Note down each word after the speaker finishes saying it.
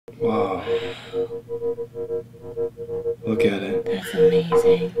Wow. Look at it. That's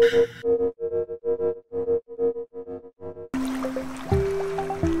amazing.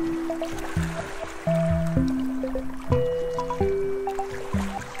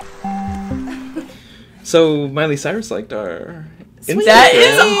 So Miley Cyrus liked our Instagram. That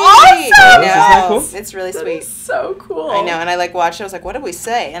is awesome! Isn't that cool? It's really That sweet. is so cool. I know, and I like watched it. I was like, "What did we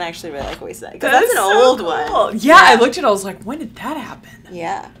say?" And I actually really like what we said because That that's is an so old cool. one. Yeah, I looked at it. I was like, when did that happen?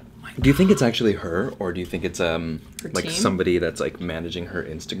 Yeah. Do you think it's actually her, or do you think it's like team? somebody that's like managing her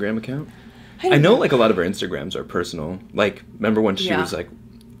Instagram account? I I know like a lot of her Instagrams are personal. Like, remember when she Yeah. was like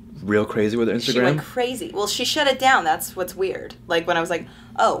real crazy with her Instagram? She went crazy. Well, she shut it down. That's what's weird. Like when I was like,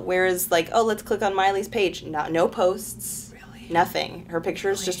 "Oh, where is like, oh, let's click on Miley's page." No posts. Really? Nothing. Her picture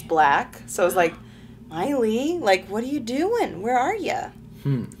is just black. So I was like, "Miley, like, what are you doing? Where are you?"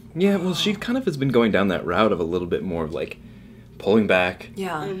 Yeah, well, she kind of has been going down that route of a little bit more of like pulling back,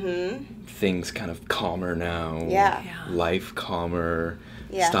 Yeah. things kind of calmer now. Yeah. Life calmer.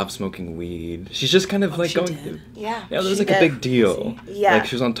 Yeah. Stop smoking weed. She's just kind of like she going did. through. Yeah. Yeah, there was she like a did. big deal. Yeah. Like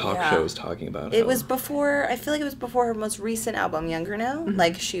she was on talk Yeah. shows talking about It how- was before. I feel like it was before her most recent album, Younger Now.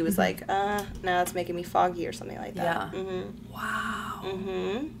 Like she was like, "No, it's making me foggy" or something like that. Yeah.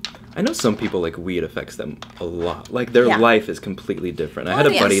 Wow. I know some people like weed affects them a lot. Like their Yeah. life is completely different. I had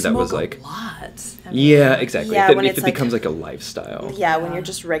a buddy that was like, lot. yeah, exactly. Yeah, if it, when if it's it like- becomes like a lifestyle. Yeah, when Yeah. you're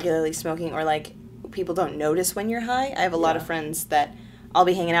just regularly smoking or like people don't notice when you're high. I have a lot of friends that I'll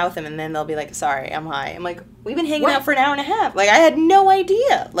be hanging out with them and then they'll be like, "Sorry, I'm high." I'm like, "We've been hanging out for an hour and a half." Like I had no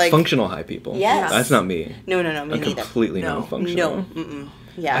idea. Like Functional high people. Yes. That's not me. no, me I'm neither. completely No. non-functional. No.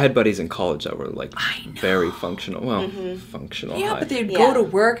 Yeah. I had buddies in college that were like I know. very functional. Well, functional Yeah, high. but they'd Yeah. go to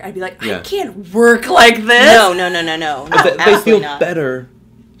work. I'd be like, I Yeah. can't work like this. no. They Absolutely feel not. better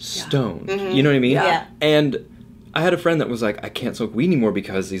stoned. You know what I mean? Yeah. And I had a friend that was like, I can't smoke weed anymore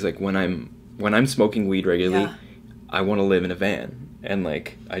because he's like, when I'm smoking weed regularly, Yeah. I want to live in a van and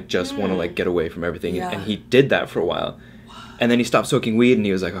like I just want to like get away from everything. Yeah. And he did that for a while. And then he stopped smoking weed and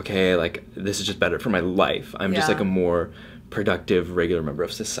he was like, okay, like this is just better for my life. I'm just Yeah. like a more productive, regular member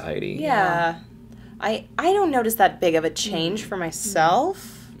of society. Yeah. I don't notice that big of a change for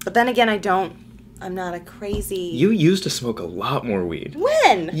myself. But then again, I'm not a crazy... You used to smoke a lot more weed.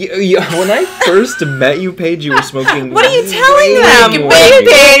 When? When I first met you, Paige, you were smoking. What are you telling them? more Wake weed.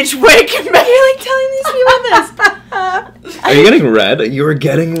 Paige, wake me. You're like telling these people this. Are you getting red? You were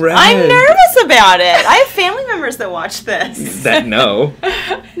getting red. I'm nervous about it. I have family members that watch this. That no.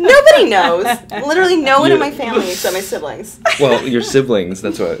 Nobody knows. Literally no one in my family except my siblings. Well, your siblings.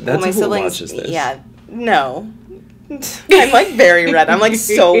 That's what. That's my who siblings, watches this. yeah, no. I'm like very red. I'm like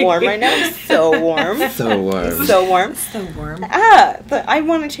so warm right now. I'm so warm. So warm. So warm. So warm. But I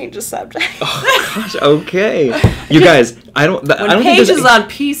want to change the subject. Oh gosh. Okay. You guys, I don't. I When don't Paige think is there's. on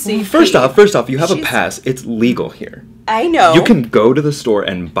PC. First off, you have a pass. It's legal here. I know. You can go to the store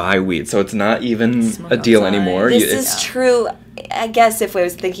and buy weed, so it's not even Smoke a deal outside. anymore. This It's- is true, I guess, if I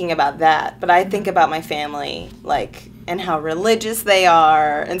was thinking about that. But I think about my family, like, and how religious they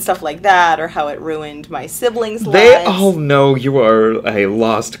are and stuff like that, or how it ruined my siblings' They lives. all know you are a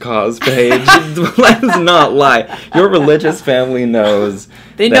lost cause, Paige. Let's not lie. Your religious family knows.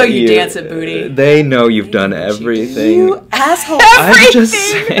 They know that you dance at booty. They know you've done everything. You asshole. I'm just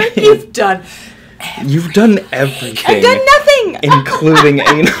saying. You've done. You've done everything. I've done nothing. Including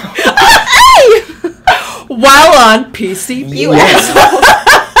anal. While on PC. You Yes. asshole.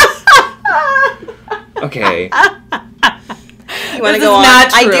 Okay. You want to This go is on?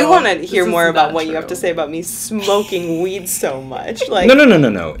 not I do true. want to This hear is more about not what you have true. to say about me smoking weed so much. Like,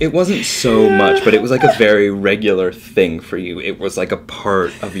 No. It wasn't so much, but it was like a very regular thing for you. It was like a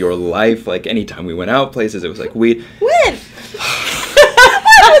part of your life. Like anytime we went out places, it was like weed. when?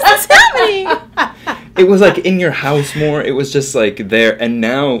 Why was this happening? It was like in your house more. It was just like there. And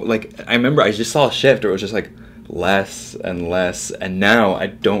now, like, I remember I just saw a shift where it was just like less and less. And now I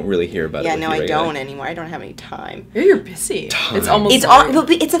don't really hear about it. Yeah, with no, you I regularly. don't anymore. I don't have any time. You're busy. Time. It's almost. It's like, all,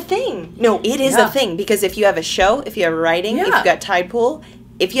 it's a thing. No, it is Yeah. a thing because if you have a show, if you have writing, if Yeah. you've got tide pool,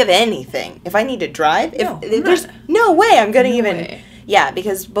 if you have anything, if I need to drive, No, if there's no way I'm gonna even. way. Yeah,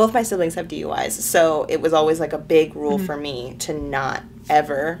 because both my siblings have DUIs, so it was always like a big rule Mm-hmm. for me to not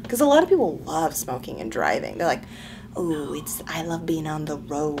ever. Because a lot of people love smoking and driving. They're like, "Oh, I love being on the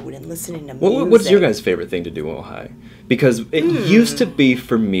road and listening to music." What's your guys' favorite thing to do while high? Because it used to be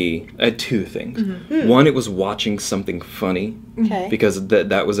for me two things. One, it was watching something funny. Okay. Because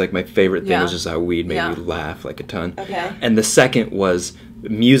that was like my favorite thing Yeah. was just how weed made Yeah. me laugh like a ton. Okay. And the second was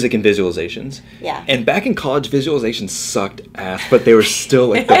music and visualizations. Yeah. And back in college, visualizations sucked ass, but they were still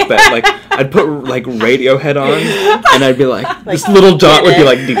like the best. Like I'd put like Radiohead on, and I'd be like this little dot would be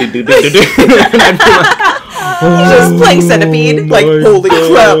like, do, and I'd be like, just playing Centipede. Like, holy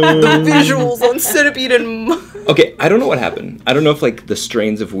crap, God. the visuals on Centipede and. Okay, I don't know what happened. I don't know if like the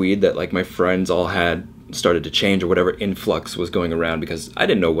strains of weed that like my friends all had started to change or whatever influx was going around because I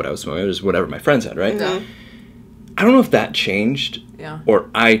didn't know what I was smoking. It was whatever my friends had, right? Yeah. I don't know if that changed Yeah. or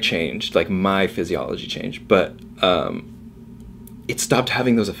I changed, like my physiology changed, but it stopped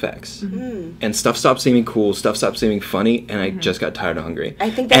having those effects. Mm-hmm. And stuff stopped seeming cool, stuff stopped seeming funny, and I just got tired and hungry. I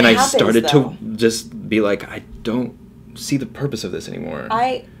think that and happens, I started though. to just be like, I don't see the purpose of this anymore.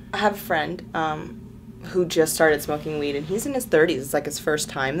 I have a friend who just started smoking weed, and he's in his 30s. It's like his first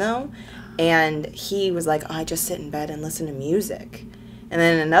time, though. And he was like, I just sit in bed and listen to music. And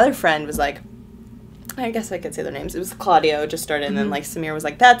then another friend was like, I guess I could say their names. It was Claudio just started, and then like Samir was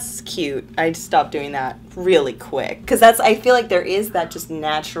like, that's cute. I stopped doing that really quick. Because I feel like there is that just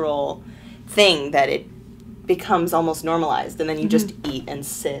natural thing that it becomes almost normalized, and then you just eat and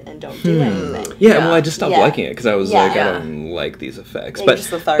sit and don't do anything. Yeah, well, I just stopped Yeah. liking it because I was Yeah. like, I Yeah. don't like these effects. Yeah, but, you're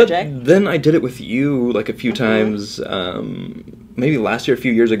just lethargic. but then I did it with you like a few times. Maybe last year, a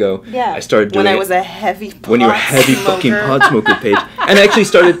few years ago. Yeah. I started doing when I it was a heavy pot when you were a heavy fucking smoker. pod smoker, Paige. And I actually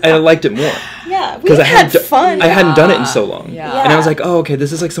started, and I liked it more. Yeah, we Because had fun. I hadn't done it in so long. Yeah. And I was like, oh, okay,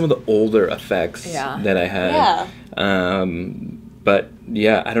 this is like some of the older effects Yeah. that I had. Yeah. But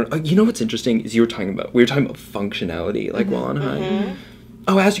yeah, I don't. You know what's interesting is we were talking about functionality like while on high.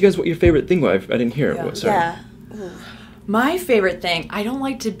 Oh, I asked you guys what your favorite thing was. I didn't hear it. Yeah. What, sorry. Yeah. My favorite thing, I don't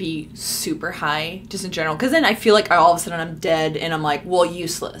like to be super high, just in general, because then I feel like all of a sudden I'm dead and I'm like, well,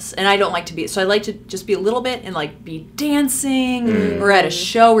 useless. And I don't like to be, so I like to just be a little bit and like be dancing or at a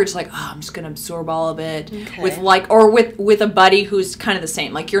show where it's like, oh, I'm just going to absorb all of it with like, or with a buddy who's kind of the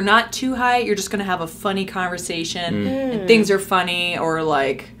same. Like you're not too high, you're just going to have a funny conversation and things are funny or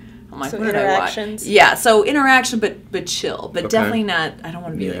like, I'm like, So what did I watch? interactions? Yeah, so interaction, but chill. But Okay. definitely not, I don't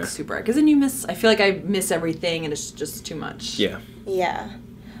want to be Yeah. like super, because then you miss, I feel like I miss everything and it's just too much. Yeah. Yeah.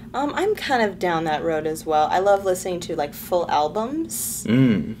 I'm kind of down that road as well. I love listening to like full albums.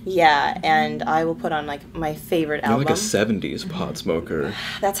 Yeah, and I will put on like my favorite You're album. like a 70s pot smoker.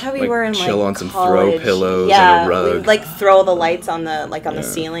 That's how we like, were in chill like on some college. throw pillows yeah, and a rug. we'd like throw the lights on the on the Yeah.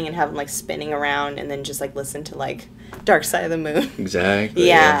 ceiling and have them like spinning around, and then just like listen to like Dark Side of the Moon. Exactly.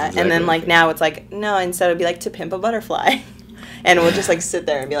 Yeah, that's and then exactly like now it's like no, instead it'd be like To Pimp a Butterfly. And we'll just like sit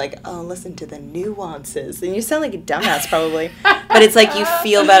there and be like, oh, listen to the nuances. And you sound like a dumbass probably. But it's like you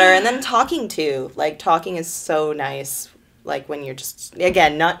feel better. And then talking too. Like talking is so nice. Like when you're just,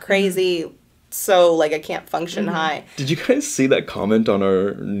 again, not crazy. So like I can't function high. Did you guys see that comment on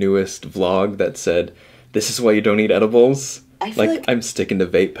our newest vlog that said, "This is why you don't eat edibles"? I feel like- I'm sticking to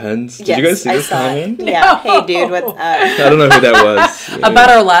vape pens. Did Yes, you guys see I this saw it. comment? Yeah. Hey dude, what's up? I don't know who that was.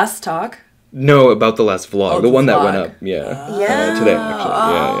 About our last talk? No, about the last vlog. Oh, the the one that went vlog. up. Yeah. Yeah. Today, actually.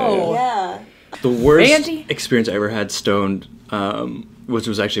 Oh. Yeah. The worst Randy? experience I ever had stoned, which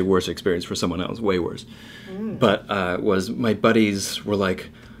was actually a worse experience for someone else, way worse. But was my buddies were like,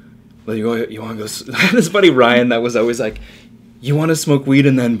 well, you want to go? I had this buddy Ryan that was always like, you want to smoke weed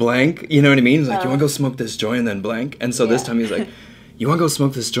and then blank? You know what I mean? He's like, you want to go smoke this joint and then blank? And so this Yeah. time he's like, you want to go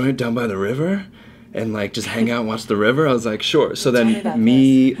smoke this joint down by the river? And like just hang out and watch the river? I was like, sure. So me then about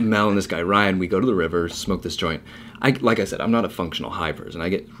me, Mel, and this guy Ryan, we go to the river, smoke this joint. Like I said, I'm not a functional high person. I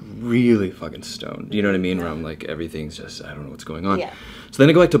get really fucking stoned. You know what I mean? Where I'm like, everything's just, I don't know what's going on. Yeah. So then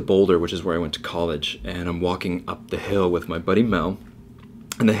I go back to Boulder, which is where I went to college, and I'm walking up the hill with my buddy Mel.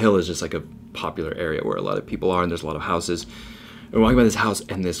 And the hill is just like a popular area where a lot of people are, and there's a lot of houses. And we're walking by this house,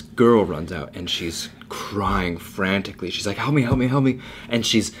 and this girl runs out, and she's crying frantically. She's like, help me, help me, help me. And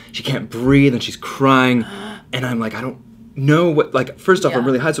she can't breathe, and she's crying. And I'm like, I don't know what, like, first off, I'm Yeah.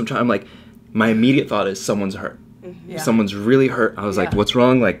 really high, so I'm like, my immediate thought is someone's hurt. Yeah. Someone's really hurt. I was like, Yeah. what's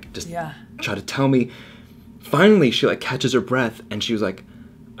wrong? Like, just Yeah. try to tell me. Finally, she, like, catches her breath, and she was like,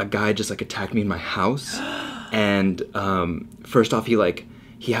 a guy just, like, attacked me in my house. And first off,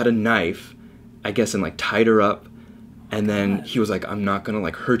 he had a knife, I guess, and, like, tied her up. And then he was like, I'm not going to,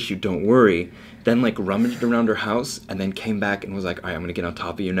 like, hurt you, don't worry. Then, like, rummaged around her house and then came back and was like, all right, I'm going to get on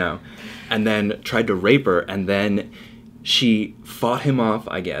top of you now. And then tried to rape her. And then she fought him off,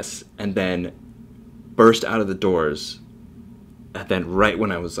 I guess, and then burst out of the doors. And then right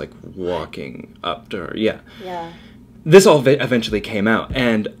when I was, like, walking up to her. Yeah. Yeah. This all eventually came out.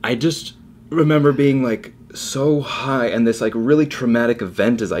 And I just remember being, like, so high, and this like really traumatic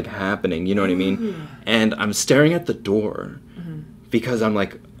event is like happening, you know what I mean? And I'm staring at the door because I'm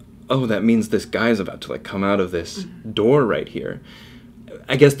like, oh, that means this guy's about to like come out of this door right here.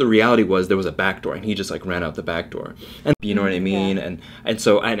 I guess the reality was there was a back door, and he just like ran out the back door, and you know what I mean. Yeah. And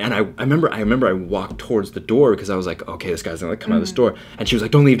so I remember I walked towards the door because I was like, okay, this guy's gonna like come out of this door, and she was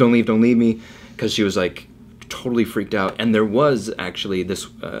like, don't leave me, because she was like totally freaked out. And there was actually this,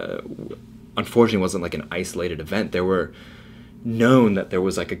 unfortunately, wasn't like an isolated event. There were known that there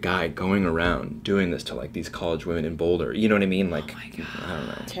was like a guy going around doing this to like these college women in Boulder. You know what I mean? Like, I don't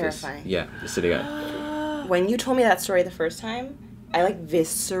know. Terrifying. The city guy. When you told me that story the first time, I like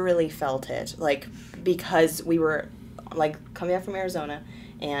viscerally felt it, like, because we were like coming up from Arizona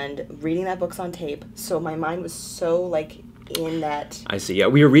and reading that book's on tape, so my mind was so like in that. I see. Yeah,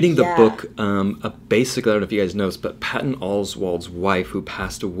 we were reading the book. Basically, I don't know if you guys know this, but Patton Oswalt's wife, who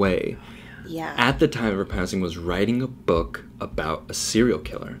passed away, at the time of her passing, was writing a book about a serial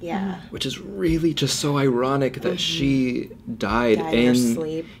killer. Yeah. Which is really just so ironic that she died in her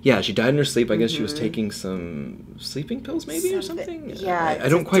sleep. Yeah, she died in her sleep. I guess she was taking some sleeping pills, maybe, or something. Yeah, I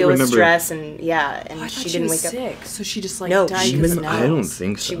don't quite deal remember. With stress and I she thought didn't was wake sick, so she just like No, died. she because was. I don't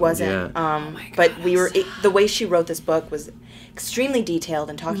think so. She wasn't. Yeah. Oh my God, but we were. The way she wrote this book was extremely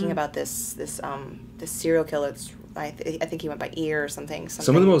detailed and talking about this serial killer. I think he went by ear or something.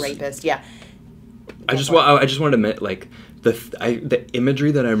 Some of the most rapist. Yeah. I just wanted to admit, like, the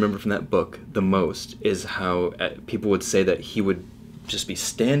imagery that I remember from that book the most is how people would say that he would just be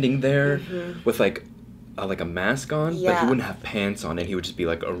standing there with like a mask on, but he wouldn't have pants on, and he would just be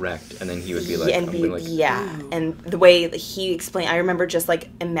like erect, and then he would be like, and the way that he explained, I remember just like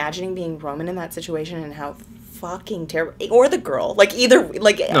imagining being Roman in that situation and how fucking terrible, or the girl, like either,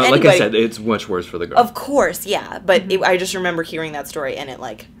 like no, anybody. like I said, it's much worse for the girl. Of course, yeah, but I just remember hearing that story, and it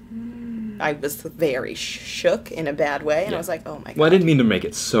like. I was very shook in a bad way, and I was like, "Oh my god!" Well, I didn't mean to make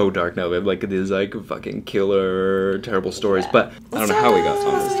it so dark now. Like these like fucking killer, terrible stories, but I don't know how we got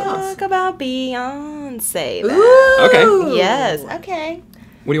on this stuff. Let's talk about Beyonce. Okay. Yes. Okay.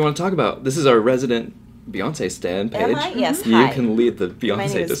 What do you want to talk about? This is our resident Beyonce stan, Paige. Am I? Yes. You Hi. can lead the My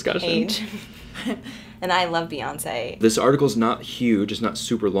Beyonce name is discussion. Paige. And I love Beyonce. This article's not huge. It's not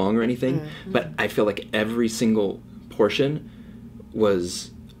super long or anything, but I feel like every single portion was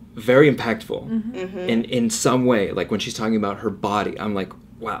very impactful in some way. Like when she's talking about her body, I'm like,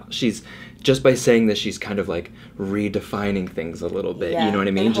 wow, she's just by saying this, she's kind of like redefining things a little bit. You know what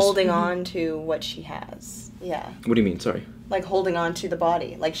I mean? And holding on to what she has. Yeah. What do you mean? Sorry. Like holding on to the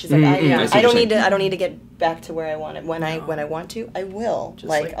body. Like she's like, I don't need to get back to where I want it. When I want to, I will. Just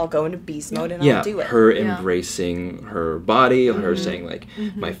like I'll go into beast mode and yeah, I'll do it. her embracing her body, her saying like,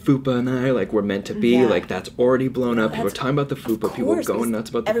 my fupa and I, like we're meant to be. Like that's already blown up. People are talking about the fupa. People going nuts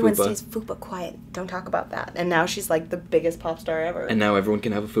about the everyone fupa. Everyone says fupa, quiet. Don't talk about that. And now she's like the biggest pop star ever. And now everyone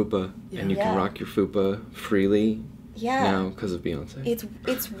can have a fupa, and you can rock your fupa freely. Yeah. Now because of Beyonce.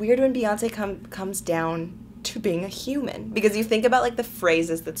 It's weird when Beyonce comes down to being a human, because you think about like the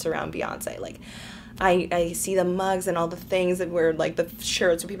phrases that surround Beyonce. Like I see the mugs and all the things that were like the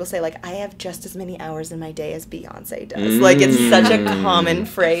shirts where people say like, I have just as many hours in my day as Beyonce does. Like it's such a common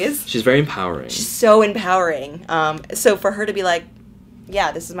phrase. She's very empowering. She's so empowering. So for her to be like,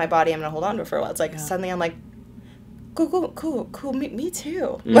 yeah, this is my body, I'm gonna hold on to it for a while. It's like suddenly I'm like, cool. Me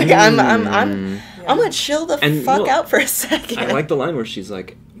too. Like I'm gonna chill the fuck out for a second. I like the line where she's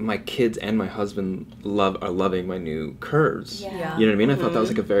like, my kids and my husband are loving my new curves. Yeah. You know what I mean? I thought that was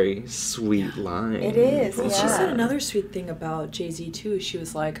like a very sweet line. It is. Well, she said another sweet thing about Jay-Z too. She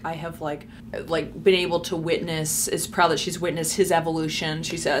was like, I have like been able to witness, is proud that she's witnessed his evolution,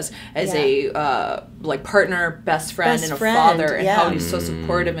 she says, as a like partner, best friend, and a father, and how he's so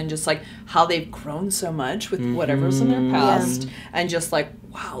supportive, and just like how they've grown so much with whatever's in their past, and just like,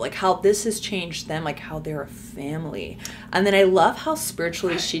 wow, like how this has changed them, like how they're a family. And then I love how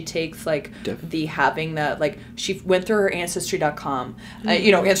spiritually she takes like the having that, like she went through her ancestry.com,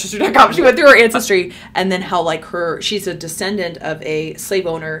 ancestry.com, she went through her ancestry, and then how like she's a descendant of a slave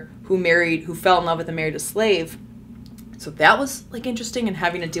owner who fell in love with and married a slave. So that was like interesting, and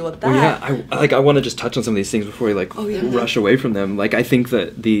having to deal with that. Well, yeah, I want to just touch on some of these things before we rush away from them. Like I think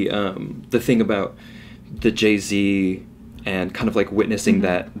that the thing about the Jay-Z and kind of like witnessing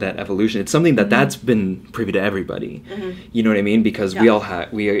that evolution, it's something that's been privy to everybody. You know what I mean? Because we all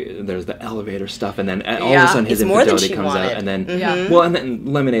there's the elevator stuff, and then all of a sudden his infidelity comes out, and then and then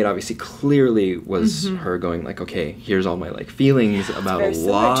Lemonade obviously clearly was her going like, okay, here's all my like feelings about a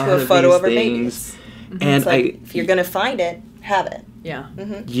lot to a photo of of her these babies. things. And like, if you're gonna find it, have it. Yeah.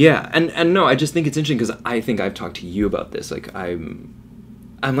 Yeah, and no, I just think it's interesting because I think I've talked to you about this. Like I'm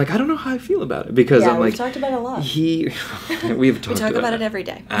like, I don't know how I feel about it, because I'm like, we've talked about it a lot. We've talked we talk about it every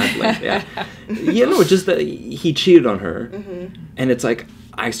day. Just that he cheated on her, and it's like,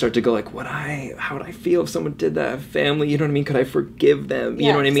 I start to go like, how would I feel if someone did that? Family, you know what I mean? Could I forgive them?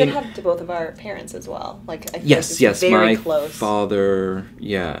 You know what I mean? It happened to both of our parents as well. Like, I feel yes, like it's very my close. father,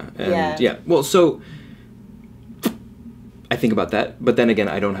 Well, so I think about that, but then again,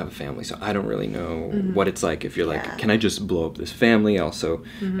 I don't have a family, so I don't really know what it's like if you're like, can I just blow up this family also?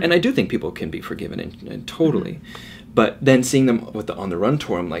 And I do think people can be forgiven and totally, but then seeing them with the On the Run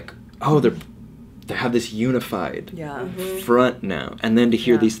tour, I'm like, oh, they have this unified front now, and then to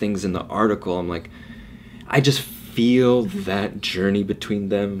hear these things in the article, I'm like, I just feel that journey between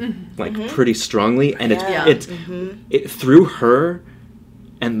them like pretty strongly, and it's through her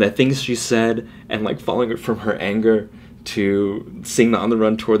and the things she said, and like following it from her anger to seeing the On the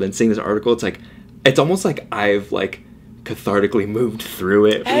Run tour, then seeing this article, it's like, it's almost like I've like cathartically moved through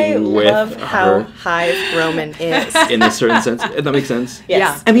it. I with love her how high Roman is. in a certain sense. If that makes sense.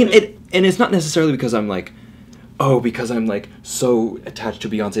 Yes. I mean, and it's not necessarily because I'm like, because I'm like so attached to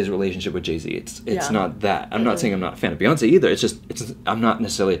Beyonce's relationship with Jay-Z. It's not that. I'm not saying I'm not a fan of Beyonce either. It's just I'm not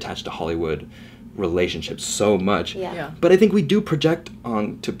necessarily attached to Hollywood relationships so much. But I think we do project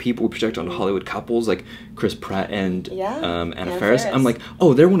onto people. We project onto Hollywood couples like Chris Pratt and Anna Faris. I'm like,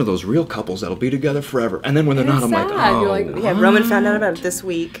 oh, they're one of those real couples that'll be together forever. And then when they're not, I'm like, oh. You're like, Yeah, Roman found out about it this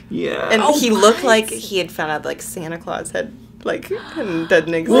week. Yeah. And he looked like he had found out like Santa Claus had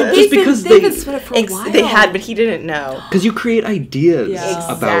doesn't exist. Well, just because they've been split for a while. They had, but he didn't know. Because you create ideas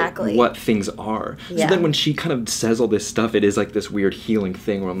about Exactly. what things are. So then when she kind of says all this stuff, it is like this weird healing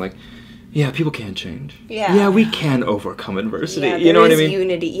thing where I'm like, yeah, people can change. Yeah, we can overcome adversity. Yeah, you know what I there mean? is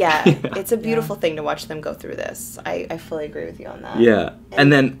unity. Yeah, it's a beautiful thing to watch them go through this. I fully agree with you on that. Yeah,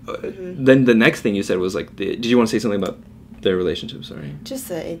 and then the next thing you said was like, did you want to say something about their relationship? Sorry. Just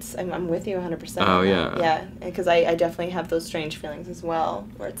that I'm with you 100%. Oh, on yeah. that. Yeah, because I definitely have those strange feelings as well,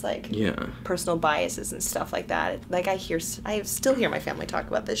 where it's like personal biases and stuff like that. Like I still hear my family talk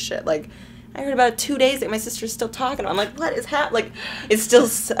about this shit. Like I heard about it 2 days ago. My sister's still talking. I'm like, what is happening? Like, it's still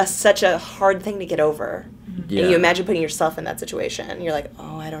such a hard thing to get over. Yeah. And you imagine putting yourself in that situation. And you're like,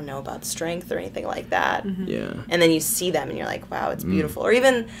 oh, I don't know about strength or anything like that. Yeah. And then you see them and you're like, wow, it's beautiful. Or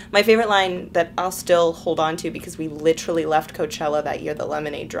even my favorite line that I'll still hold on to because we literally left Coachella that year the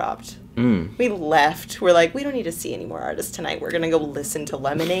Lemonade dropped. We left. We're like, we don't need to see any more artists tonight. We're going to go listen to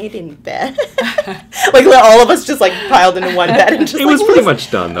Lemonade in bed. Like, all of us just, like, piled into one bed and just, it was pretty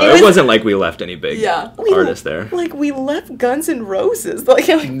much done, though. It wasn't like we left any big artists there. Like, we left Guns N' Roses. Like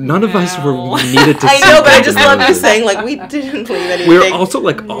none of us needed to see I know, but I Guns just N' love you Roses. saying, like, we didn't leave any We were big... also,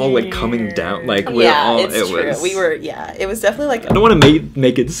 like, all, like, coming down. Like, we were all... it's true. Was, we were, it was definitely, like... I don't want to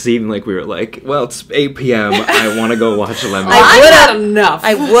make it seem like we were like, well, it's 8 p.m. I want to go watch Lemonade. I had enough.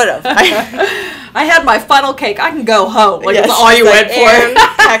 I would have. I had my funnel cake. I can go home. Like, Yeah, that's all she's you like, went for. "Aaron,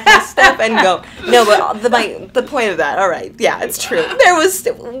 pack my stuff and go." No, but the point of that. All right, yeah, it's true. There was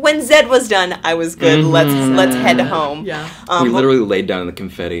when Zed was done, I was good. Let's head home. Yeah. We literally laid down in the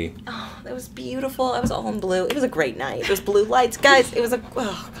confetti. Oh, it was beautiful. It was all in blue. It was a great night. It was blue lights, guys. It was a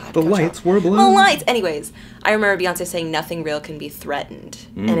God. The lights were blue. The lights. Anyways, I remember Beyonce saying nothing real can be threatened,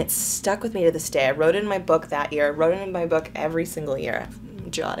 and it stuck with me to this day. I wrote it in my book that year. I wrote it in my book every single year.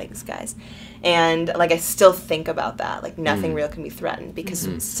 Jottings, guys. And like I still think about that, like nothing real can be threatened because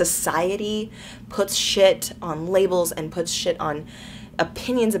society puts shit on labels and puts shit on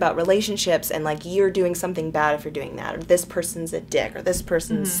opinions about relationships, and like you're doing something bad if you're doing that, or this person's a dick, or this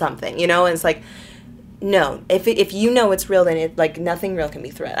person's something, you know. And it's like, no, if you know it's real, then it like nothing real can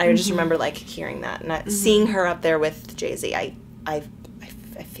be threatened. I just remember like hearing that and seeing her up there with Jay-Z. I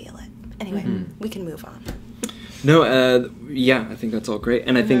feel it. Anyway, we can move on. No, I think that's all great,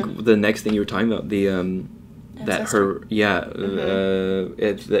 and I think the next thing you were talking about, the that her,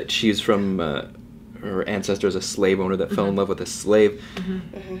 it's that she's from her ancestor is a slave owner that fell in love with a slave.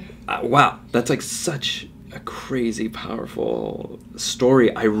 Wow, that's like such a crazy, powerful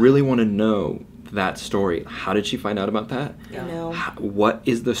story. I really want to know that story. How did she find out about that? No. What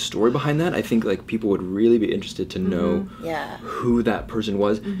is the story behind that? I think like people would really be interested to know who that person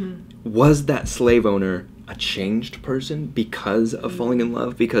was. Was that slave owner a changed person because of falling in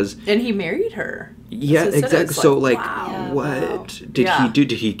love? Because And he married her. yeah, exactly. So like, wow. what did he do?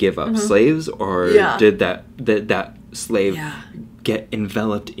 Did he give up slaves, or did that slave get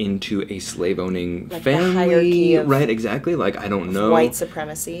enveloped into a slave owning Like the family? hierarchy of- Right, exactly. Like I don't know. White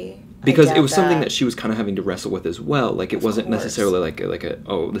supremacy. Because I it get was something that she was kind of having to wrestle with as well. Like it wasn't course. necessarily like a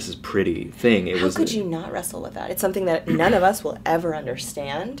oh, this is pretty thing. It How was. could you not wrestle with that? It's something that none of us will ever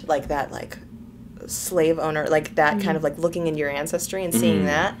understand. Like that, like slave owner, like that kind of like looking into your ancestry and seeing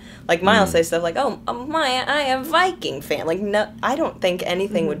that. Like Miles says stuff like, "Oh, I am Viking fan." Like no, I don't think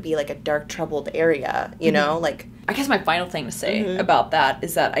anything would be like a dark, troubled area. You know, like. I guess my final thing to say about that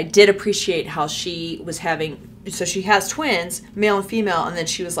is that I did appreciate how she was having, so she has twins, male and female, and then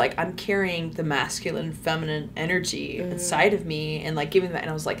she was like, I'm carrying the masculine and feminine energy inside of me, and like giving that, and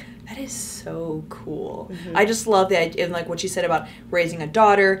I was like, that is so cool. I just love the idea, and like what she said about raising a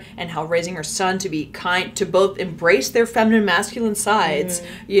daughter and how raising her son to be kind, to both embrace their feminine masculine sides,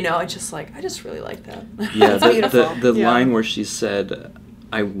 you know, it's just like, I just really like that. Yeah, beautiful. the line where she said,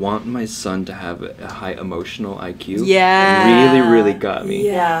 I want my son to have a high emotional IQ, really, really got me.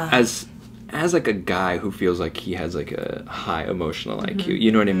 Yeah. As like a guy who feels like he has like a high emotional IQ,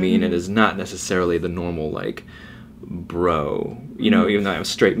 you know what I mean? And is not necessarily the normal like bro, you know, even though I'm a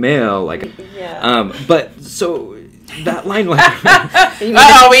straight male, like, but so that line, like,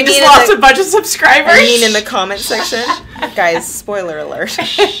 we just lost a bunch of subscribers. I mean, in the comment section, guys, spoiler alert,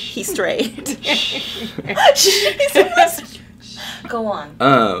 he's straight. Go on.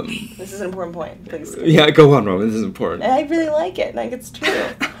 This is an important point, please. Yeah, go on, Roman. This is important. I really like it. Like, it's true.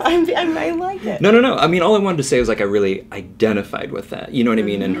 I like it. No. I mean, all I wanted to say was, like, I really identified with that. You know what I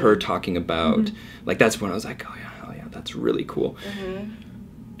mean? And her talking about, like, that's when I was like, oh, yeah, that's really cool.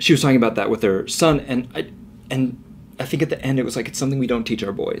 She was talking about that with her son, and I think at the end it was like, it's something we don't teach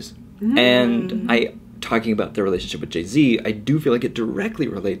our boys. And talking about their relationship with Jay-Z, I do feel like it directly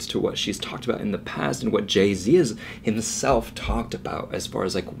relates to what she's talked about in the past and what Jay-Z has himself talked about as far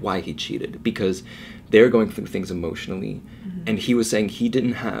as like why he cheated, because they're going through things emotionally, and he was saying he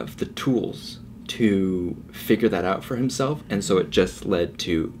didn't have the tools to figure that out for himself, and so it just led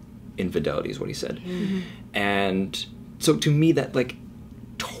to infidelity is what he said. And so to me that like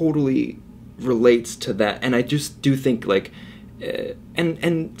totally relates to that, and I just do think like I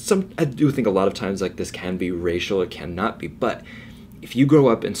do think a lot of times like this can be racial, it cannot be, but if you grow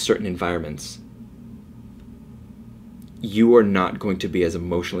up in certain environments, you are not going to be as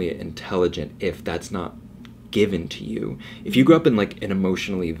emotionally intelligent if that's not given to you. If you grow up in like an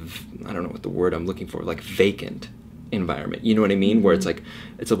emotionally, I don't know what the word I'm looking for, like vacant environment, you know what I mean, where it's like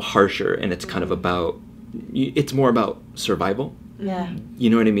it's a harsher and it's kind of about, it's more about survival. Yeah.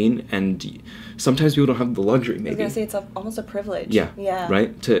 You know what I mean? And sometimes people don't have the luxury, maybe. I was going to say it's almost a privilege. Yeah.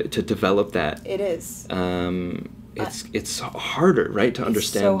 Right? To develop that. It is. It's harder, right? To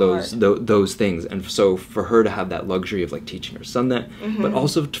understand those things. And so for her to have that luxury of like teaching her son that, but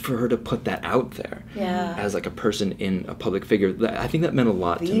also for her to put that out there as like a person in a public figure, I think that meant a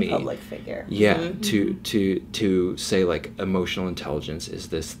lot to me. The public figure. Yeah. To say like emotional intelligence is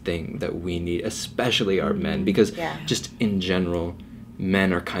this thing that we need, especially our men, because just in general,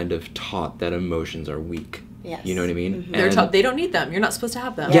 men are kind of taught that emotions are weak. Yes. You know what I mean? They're taught they don't need them. You're not supposed to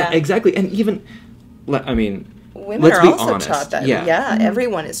have them. Yeah, exactly. And even, I mean, women let's are be also honest. taught that. Yeah.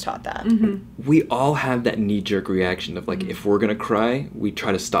 Everyone is taught that. We all have that knee-jerk reaction of like, if we're gonna cry, we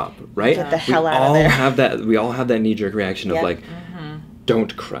try to stop, right? Get the hell out of there. We all have that knee-jerk reaction of like,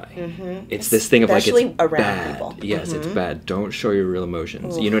 don't cry. It's this thing of especially like, it's around bad. people. Yes, it's bad. Don't show your real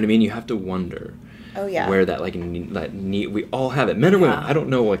emotions. You know what I mean? You have to wonder. Oh yeah. Where that like we all have it, men or women. I don't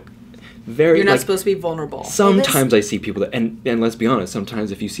know, like very. You're not like, supposed to be vulnerable. Sometimes I see people that, and let's be honest. Sometimes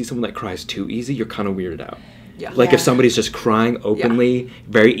if you see someone that cries too easy, you're kind of weirded out. Yeah. Like if somebody's just crying openly,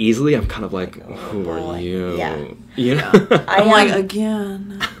 very easily, I'm kind of like, who are you? Yeah. You know. I'm like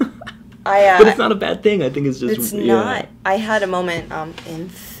again. But it's not a bad thing. I think it's just. It's not. I had a moment in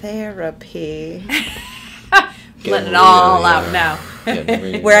therapy. Letting it all out now.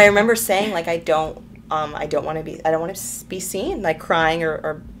 Where I remember saying like I don't want to be seen like crying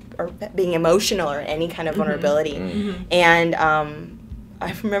or being emotional or any kind of vulnerability. And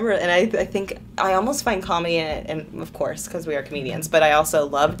I remember, and I think I almost find comedy in it, and of course because we are comedians, but I also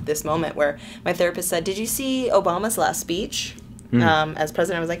loved this moment where my therapist said, "Did you see Obama's last speech?" As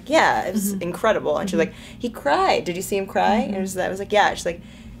president? I was like, "Yeah, it was incredible." And she was like, "He cried. Did you see him cry?" And I was like, "Yeah." She's like,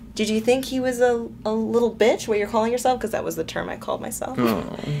 "Did you think he was a little bitch, what you're calling yourself?" Because that was the term I called myself.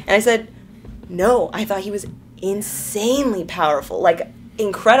 And I said, "No, I thought he was insanely powerful, like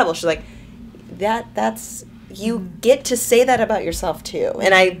incredible." She's like, that's, you get to say that about yourself too.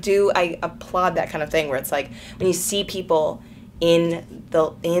 And I applaud that kind of thing where it's like, when you see people in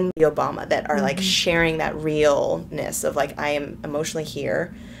the Obama that are like sharing that realness of like, I am emotionally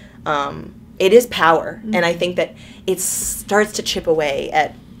here, it is power. And I think that it starts to chip away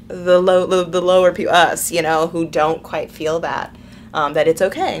at the lower people, us, you know, who don't quite feel that it's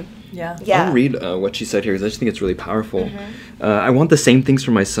okay. Yeah. I'll read what she said here because I just think it's really powerful. I want the same things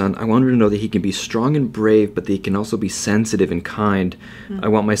for my son. I want him to know that he can be strong and brave, but that he can also be sensitive and kind. I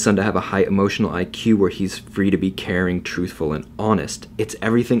want my son to have a high emotional IQ where he's free to be caring, truthful, and honest. It's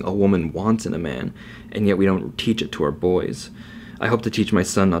everything a woman wants in a man, and yet we don't teach it to our boys. I hope to teach my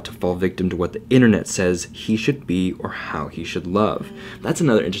son not to fall victim to what the internet says he should be or how he should love. That's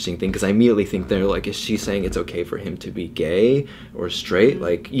another interesting thing, because I immediately think they're like, is she saying it's okay for him to be gay or straight?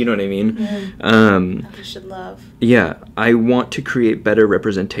 Like, you know what I mean? How he should love. Yeah, I want to create better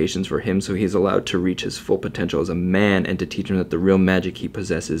representations for him so he's allowed to reach his full potential as a man, and to teach him that the real magic he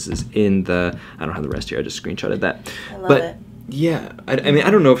possesses is in the... I don't have the rest here, I just screenshotted that. I love it. Yeah, I mean, I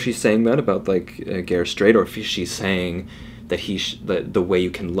don't know if she's saying that about, like, gay or straight, or if she's saying that the way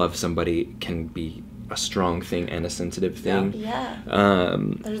you can love somebody can be a strong thing and a sensitive thing. Yeah.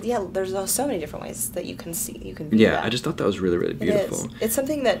 There's so many different ways that you can see. You can view that. I just thought that was really, really beautiful. It's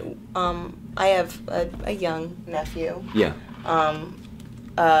something that I have a young nephew. Yeah.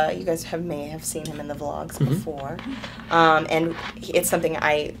 You guys may have seen him in the vlogs before, and it's something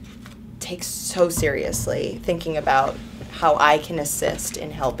I take so seriously, thinking about how I can assist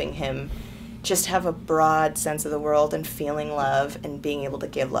in helping him just have a broad sense of the world and feeling love and being able to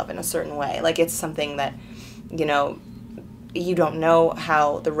give love in a certain way. Like, it's something that, you know, you don't know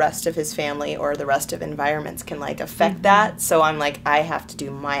how the rest of his family or the rest of environments can, like, affect that. So I'm like, I have to do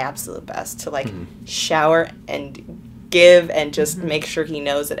my absolute best to, like, shower and give and just make sure he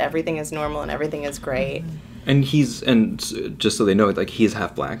knows that everything is normal and everything is great. And just so they know, like, he's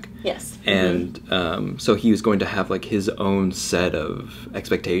half black. Yes. And so he was going to have, like, his own set of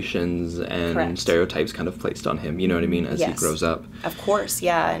expectations and stereotypes kind of placed on him, you know what I mean, as he grows up. Of course,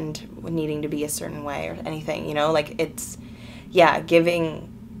 yeah, and needing to be a certain way or anything, you know, like, it's,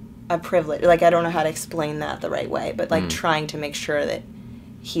 giving a privilege. Like, I don't know how to explain that the right way, but, like, trying to make sure that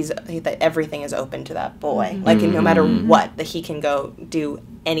that everything is open to that boy. Like, no matter what, that he can go do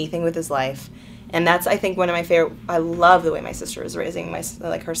anything with his life. And that's, I think, one of my favorite... I love the way my sister is raising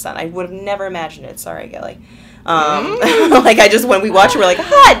her son. I would have never imagined it. Sorry, Gilly. Like, when we watch her, we're like,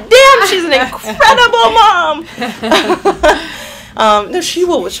 hot damn, she's an incredible mom! No,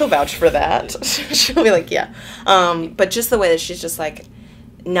 she'll vouch for that. She'll be like, yeah. But just the way that she's just like,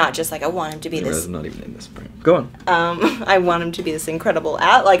 not just like, I want him to be this... not even in this frame. Go on. I want him to be this incredible...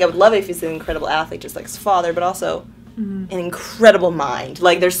 Like, I would love it if he's an incredible athlete, just like his father, but also... an incredible mind.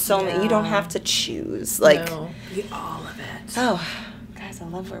 Like, there's so many. You don't have to choose. Like, be all of it. Oh, guys, I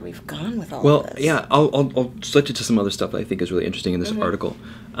love where we've gone with all of Well, this. yeah, I'll select you to some other stuff that I think is really interesting in this article.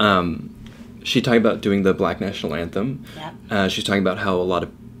 She talked about doing the Black National Anthem. Yeah. She's talking about how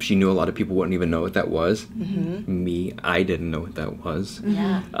she knew a lot of people wouldn't even know what that was. Me, I didn't know what that was.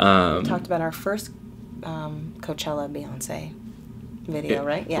 Yeah. We talked about our first Coachella Beyonce video,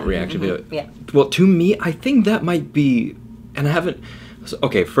 right? Yeah. Reaction video. Yeah. Well, to me, I think that might be, and I haven't. So,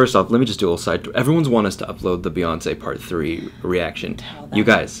 okay, first off, let me just do a little side. Everyone's want us to upload the Beyonce Part 3 reaction. You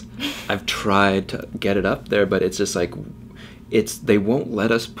guys, I've tried to get it up there, but it's just like, they won't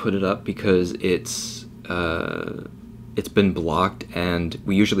let us put it up because it's been blocked, and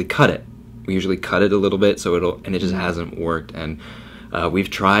we usually cut it. We usually cut it a little bit, and it just hasn't worked. And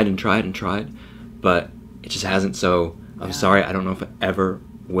we've tried and tried and tried, but it just hasn't. So I'm sorry, I don't know if it ever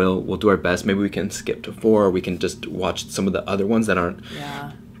will. We'll do our best. Maybe we can skip to 4, or we can just watch some of the other ones that aren't.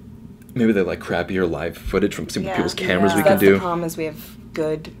 Yeah. Maybe they're like crappier live footage from some people's cameras we can That's do. the problem is we have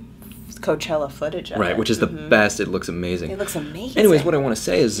good Coachella footage of Right, it. which is the best. It looks amazing. It looks amazing. Anyways, what I want to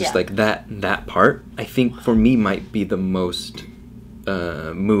say is just like that part, I think for me might be the most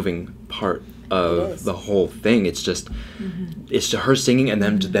moving part of the whole thing. It's just it's to her singing and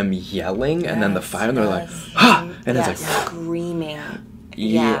then to them yelling and then the fire and they're like, ha! And it's like screaming.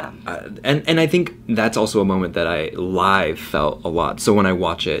 Yeah. And I think that's also a moment that I live felt a lot. So when I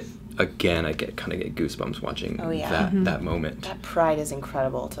watch it again, I get goosebumps watching that moment. That pride is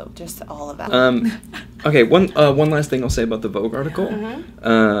incredible to just all of that. Okay, one last thing I'll say about the Vogue article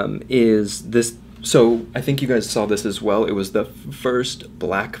is this. So I think you guys saw this as well. It was the first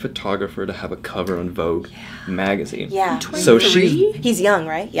black photographer to have a cover on Vogue magazine. Yeah. So he's young,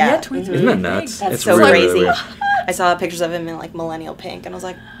 right? Yeah. 23. Isn't that nuts? That's it's so really, crazy. really weird. I saw pictures of him in like millennial pink, and I was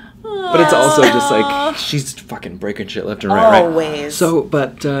like, but it's also just like she's fucking breaking shit left and right. Always. Right? So,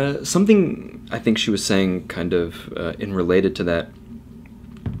 but something I think she was saying, kind of in related to that.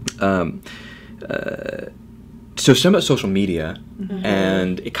 So she's talking about social media,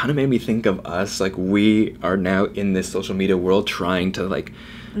 and it kind of made me think of us. Like, we are now in this social media world trying to like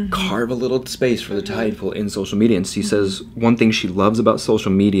carve a little space for the tide pool in social media. And she says one thing she loves about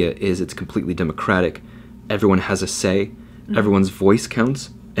social media is it's completely democratic. Everyone has a say, everyone's voice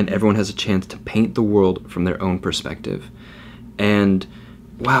counts, and everyone has a chance to paint the world from their own perspective. And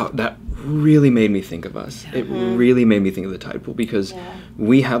wow, that really made me think of us. It really made me think of the tide pool, because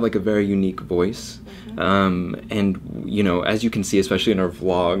we have like a very unique voice. And you know, as you can see, especially in our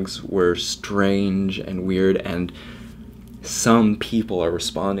vlogs, we're strange and weird, and some people are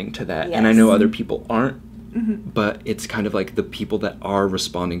responding to that, and I know other people aren't. But it's kind of like the people that are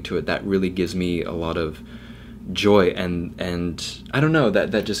responding to it that really gives me a lot of joy, and I don't know,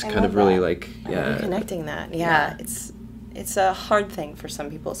 that just kind of really like connecting that. It's a hard thing for some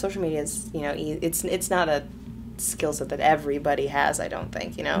people. Social media is, you know, it's not a skill set that everybody has, I don't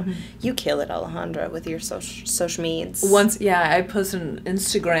think, you know. You kill it, Alejandra, with your social medias. I post an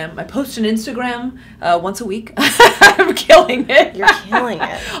Instagram. I post an Instagram once a week. I'm killing it. You're killing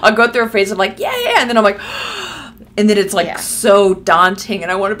it. I'll go through a phase of like, and then I'm like, and then it's like so daunting,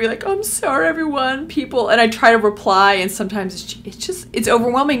 and I want to be like, I'm sorry, everyone, people, and I try to reply, and sometimes it's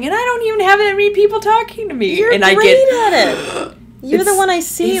overwhelming, and I don't even have that many people talking to me. You're and great I get at it. You're the one I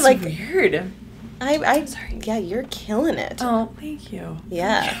see. It's like weird. Sorry. Yeah, you're killing it. Oh, thank you.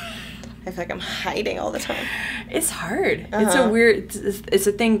 Yeah. I feel like I'm hiding all the time. It's hard. It's a weird, it's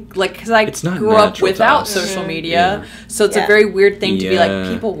a thing, like, because I grew up natural without social media, so it's a very weird thing to be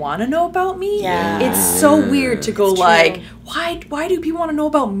like, people want to know about me? It's so weird to go like, why do people want to know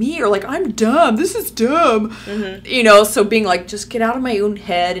about me? Or like, I'm dumb, this is dumb. You know, so being like, just get out of my own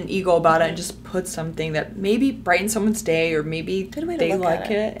head and ego about it and just put something that maybe brightens someone's day, or maybe they like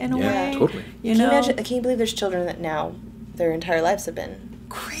it in a way. Totally. You know? Can you believe there's children that now, their entire lives have been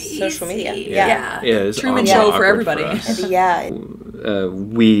crazy. Social media. It's Truman Show for everybody.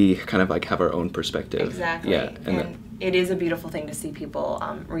 We kind of like have our own perspective. Exactly. And it is a beautiful thing to see people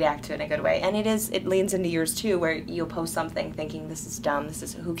react to it in a good way. And it leans into yours too, where you'll post something thinking, this is dumb, this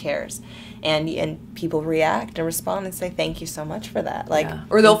is, who cares? And people react and respond and say, thank you so much for that. Like,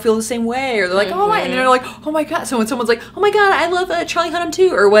 or they'll feel the same way, or they're like, oh my, and they're like, oh my god. So when someone's like, oh my god, I love Charlie Hunnam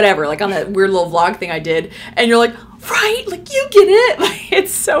too, or whatever, like on that weird little vlog thing I did, and you're like, right, like you get it. Like,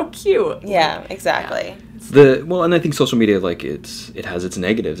 it's so cute. Yeah, exactly. And I think social media, like, it has its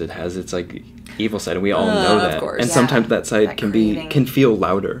negatives, it has its like evil side, and we all know that. Of course. And sometimes that side can feel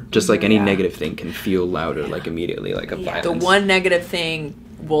louder, just like any negative thing can feel louder, like immediately, like a violence. The one negative thing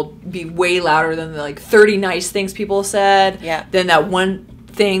will be way louder than the like 30 nice things people said. Yeah. Then that one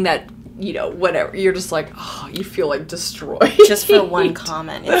thing that, you know, whatever, you're just like, oh, you feel like destroyed. Just for one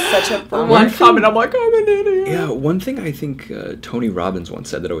comment. It's such a bummer. One comment, I'm like, I'm an idiot. Yeah, one thing I think Tony Robbins once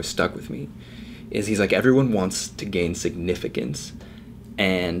said that always stuck with me is he's like, everyone wants to gain significance,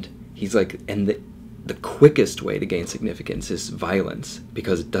 and he's like, and the quickest way to gain significance is violence,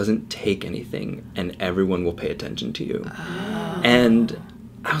 because it doesn't take anything and everyone will pay attention to you. And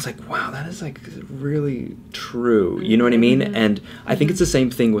I was like, wow, that is like really true. You know what I mean? And I think it's the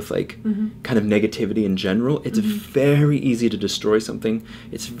same thing with like kind of negativity in general. It's very easy to destroy something.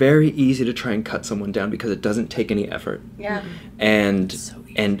 It's very easy to try and cut someone down because it doesn't take any effort. Yeah. And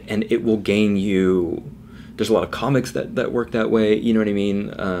it will gain you. There's a lot of comics that work that way. You know what I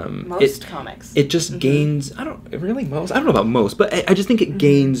mean? Most comics. It just gains. I don't know about most, but I just think it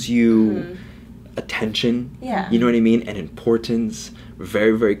gains you attention. Yeah. You know what I mean? And importance.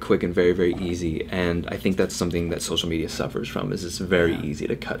 Very, very quick and very, very easy. And I think that's something that social media suffers from, is it's very easy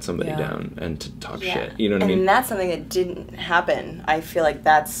to cut somebody down and to talk shit. You know what I mean? And that's something that didn't happen. I feel like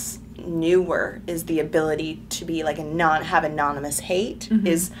that's newer, is the ability to be like have anonymous hate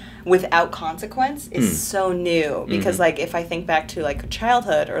is without consequence is so new. Because like if I think back to like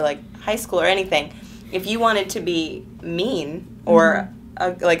childhood or like high school or anything, if you wanted to be mean or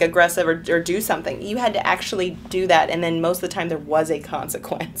like aggressive or do something, you had to actually do that, and then most of the time there was a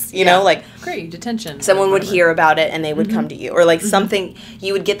consequence, you know, like great detention, someone would hear about it and they would come to you, or like something,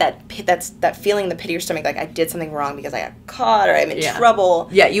 you would get that feeling in the pit of your stomach, like I did something wrong because I got caught or I'm in trouble.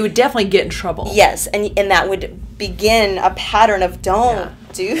 You would definitely get in trouble. Yes, and that would begin a pattern of don't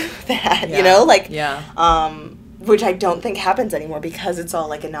do that, you know, like which I don't think happens anymore because it's all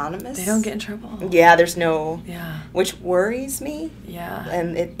like anonymous. They don't get in trouble. Yeah, there's no. Yeah. Which worries me. Yeah.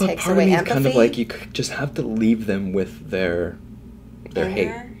 And it but takes part away of me empathy. Is kind of like you just have to leave them with their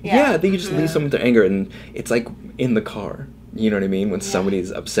hate. Yeah. I think you just leave someone with their anger, and it's like in the car. You know what I mean? When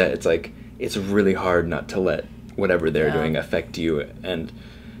somebody's upset, it's like it's really hard not to let whatever they're doing affect you, and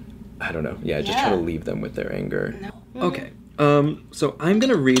I don't know. Yeah, just try to leave them with their anger. No. Okay. So I'm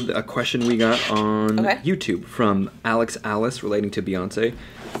going to read a question we got on YouTube from Alex Alice relating to Beyonce.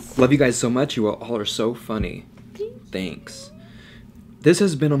 Love you guys so much. You all are so funny. Thanks. This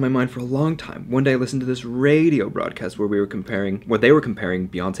has been on my mind for a long time. One day I listened to this radio broadcast where they were comparing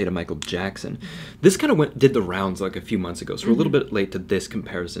Beyonce to Michael Jackson. This kind of did the rounds like a few months ago, so we're a little bit late to this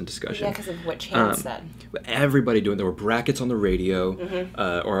comparison discussion. Yeah, because of what Chance said. Everybody doing, there were brackets on the radio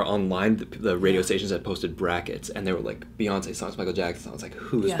or online. The radio stations had posted brackets, and they were like Beyonce songs, Michael Jackson songs. Like,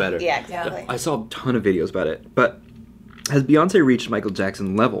 who's better? Yeah, exactly. I saw a ton of videos about it, but Has Beyonce reached Michael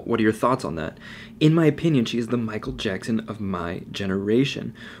Jackson level? What are your thoughts on that? In my opinion, she is the Michael Jackson of my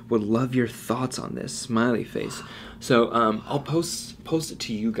generation. Would love your thoughts on this. Smiley face. So I'll post it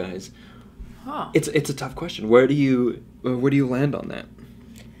to you guys. Huh. It's a tough question. Where do you land on that?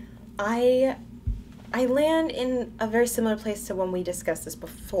 I land in a very similar place to when we discussed this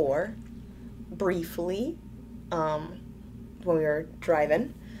before, briefly, when we were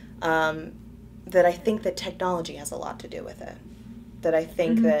driving. That I think that technology has a lot to do with it. That I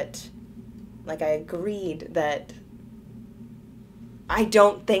think that, like, I agreed that I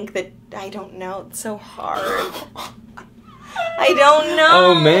don't know, it's so hard. I don't know.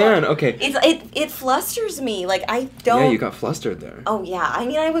 Oh, man, okay. It flusters me, like, I don't... Yeah, you got flustered there. Oh, yeah, I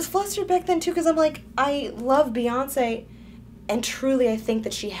mean, I was flustered back then, too, because I'm like, I love Beyonce, and truly I think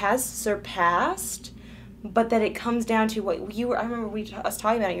that she has surpassed... But that it comes down to what you were... I remember us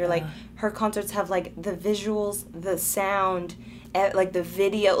talking about it. You're like, her concerts have, like, the visuals, the sound, like, the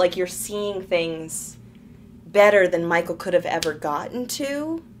video. Like, you're seeing things better than Michael could have ever gotten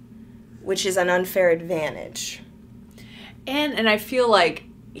to, which is an unfair advantage. And I feel like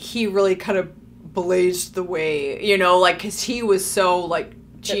he really kind of blazed the way, you know, like, because he was so, like,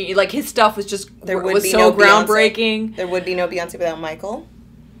 like, his stuff was just... was so groundbreaking. There would be no Beyonce without Michael.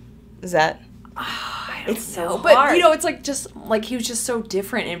 Is that... It's so hard. But, you know, it's like just, like, he was just so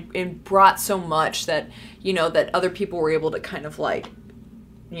different and brought so much that, you know, that other people were able to kind of, like,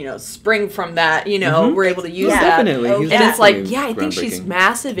 you know, spring from that, you know, were able to use that. Definitely. And it's like, yeah, I think she's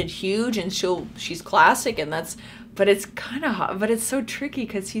massive and huge and she's classic and that's, but it's kind of hot, but it's so tricky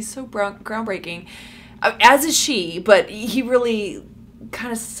because he's so groundbreaking, as is she, but he really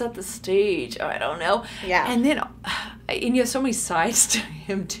kind of set the stage. I don't know. Yeah. And then, and you have so many sides to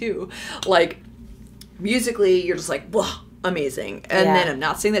him too. Like, musically, you're just like, whoa, amazing. And then I'm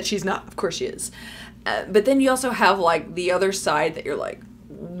not saying that she's not. Of course she is. But then you also have, like, the other side that you're like,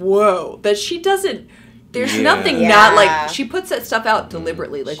 whoa. That she doesn't... There's nothing not, like... She puts that stuff out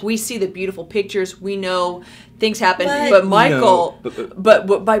deliberately. Like, we see the beautiful pictures. We know things happen. But Michael...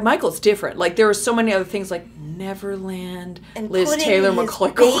 But by Michael, it's different. Like, there were so many other things, like Neverland, and Liz Taylor,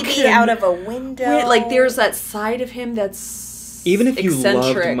 McCoy baby out of a window. Like, there's that side of him that's even if you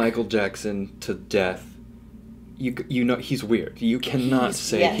eccentric. loved Michael Jackson to death, you know he's weird. You cannot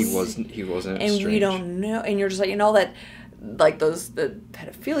say he wasn't and strange. we don't know. And you're just like, you know, that, like, the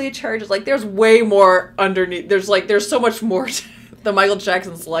pedophilia charges. Like, there's way more underneath. There's so much more to the Michael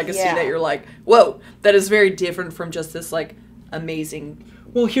Jackson's legacy that you're like, whoa, that is very different from just this, like, amazing.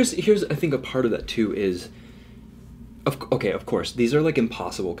 Well, here's I think a part of that too is, of course, these are, like,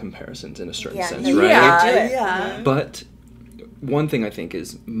 impossible comparisons in a certain sense, right? Yeah. But one thing I think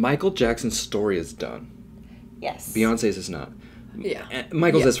is Michael Jackson's story is done. Yes. Beyonce's is not. Yeah. And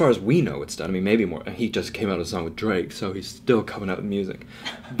Michael's, as far as we know, it's done. I mean, maybe more. He just came out with a song with Drake, so he's still coming out with music.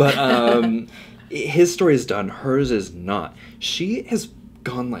 But his story is done. Hers is not. She has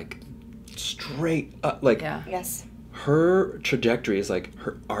gone, like, straight up. Like, yes. Her trajectory is, like,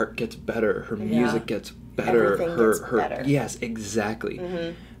 her art gets better. Her music gets better. Everything gets better. Yes, exactly.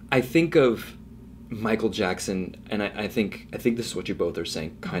 Mm-hmm. I think of Michael Jackson, and I think this is what you both are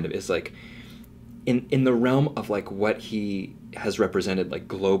saying, kind of, is, like, in the realm of, like, what he has represented, like,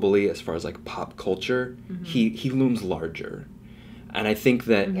 globally as far as, like, pop culture, he looms larger. And I think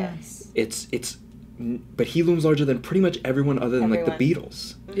that it's but he looms larger than pretty much everyone other than like the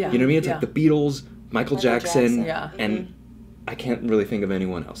Beatles. Yeah. You know what I mean? It's like the Beatles, Michael Jackson, yeah. and I can't really think of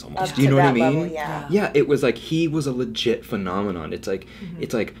anyone else almost. Up Do you to know what I that mean? level, yeah. Yeah, it was like he was a legit phenomenon. It's like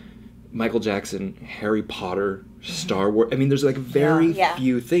it's like Michael Jackson, Harry Potter, Star Wars. I mean, there's like very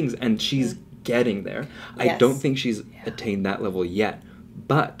few things, and she's getting there. I don't think she's attained that level yet.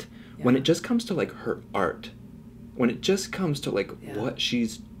 But when it just comes to like her art, when it just comes to like what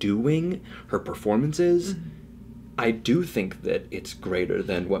she's doing, her performances, I do think that it's greater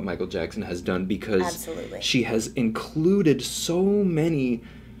than what Michael Jackson has done because she has included so many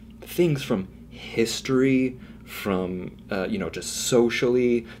things from history, from you know, just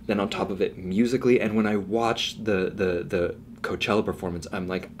socially, then on top of it musically. And when I watched the Coachella performance, I'm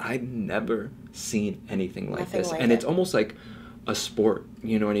like, I've never seen anything like this. And it's almost like a sport,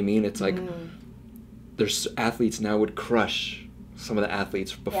 you know what I mean? It's like there's athletes now would crush some of the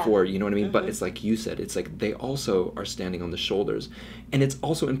athletes before, you know what I mean? But it's like you said, it's like they also are standing on the shoulders. And it's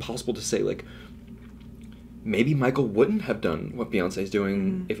also impossible to say, like, maybe Michael wouldn't have done what Beyonce's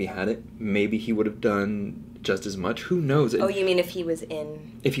doing if he had it. Maybe he would have done just as much. Who knows? Oh, you mean if he was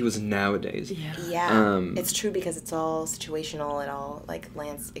in... If he was nowadays. Yeah. It's true because it's all situational. It all, like,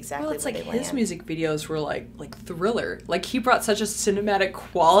 lands exactly where they land. Well, it's like his music videos were like Thriller. Like, he brought such a cinematic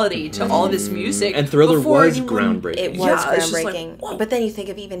quality to all of his music. And Thriller was groundbreaking. It was groundbreaking. Like, but then you think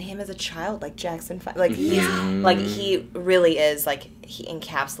of even him as a child, like Jackson 5. Like, like, he really is, like, he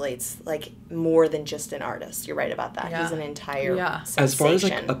encapsulates, like, more than just an artist. You're right about that. Yeah. He's an entire sensation. As far as,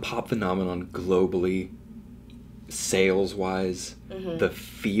 like, a pop phenomenon globally, sales-wise, the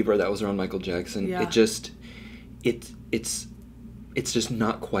fever that was around Michael Jackson, it just, it's just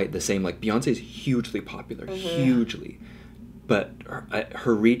not quite the same. Like, Beyonce is hugely popular, hugely. But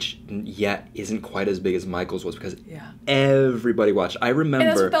her reach yet isn't quite as big as Michael's was because everybody watched. I remember...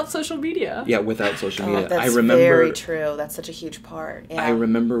 And that's without social media. Yeah, without social media. That's very true. That's such a huge part. Yeah. I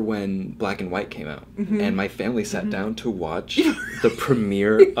remember when Black and White came out, and my family sat down to watch the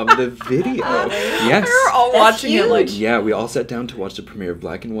premiere of the video. Yes. We were all watching it like... Yeah, we all sat down to watch the premiere of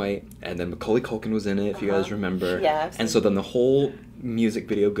Black and White, and then Macaulay Culkin was in it, if you guys remember. Yeah, and so then the whole music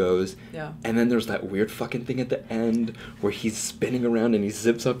video goes, yeah, and then there's that weird fucking thing at the end where he's spinning around and he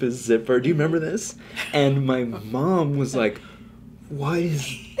zips up his zipper. Do you remember this? And my mom was like, what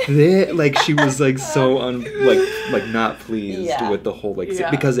is this? Like, she was like so like not pleased with the whole like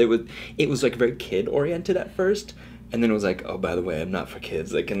zip, because it was like very kid oriented at first, and then it was like, oh, by the way, I'm not for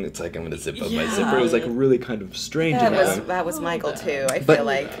kids, like, and it's like I'm gonna zip up my zipper. It was like really kind of strange. That was Michael too. I feel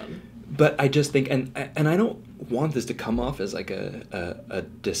like. But I just think, and I don't want this to come off as like a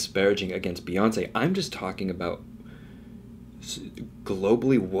disparaging against Beyonce. I'm just talking about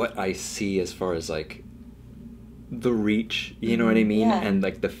globally what I see as far as like the reach, you know what I mean? Yeah. And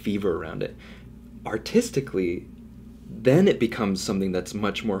like the fever around it. Artistically, then it becomes something that's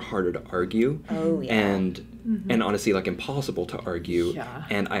much more harder to argue. Oh, yeah. And honestly, like, impossible to argue. Yeah.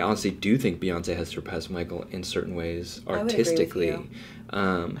 And I honestly do think Beyonce has surpassed Michael in certain ways I artistically. would agree with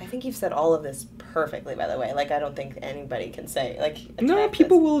you. I think you've said all of this perfectly, by the way. Like, I don't think anybody can say, like... No,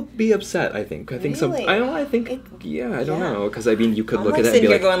 people will be upset, I think. I think really? I don't know. Because, I mean, you could look at it and sitting be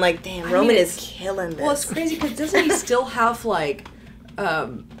here like... going like, damn, Roman is killing this. Well, it's crazy because doesn't he still have, like...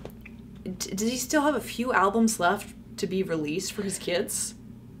 does he still have a few albums left to be released for his kids?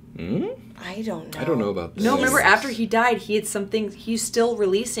 I don't know. I don't know about this. No, remember after he died, he had something he's still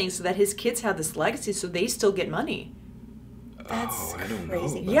releasing so that his kids have this legacy so they still get money. That's I don't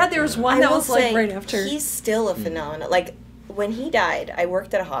crazy. know. Yeah, there was one that was like right after. He's still a phenomenon. Like, when he died, I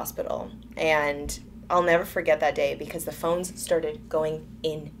worked at a hospital, and I'll never forget that day because the phones started going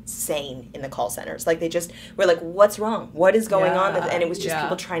insane in the call centers. Like, they just were like, what's wrong? What is going on? And it was just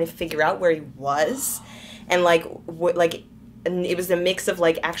people trying to figure out where he was. And, and it was a mix of,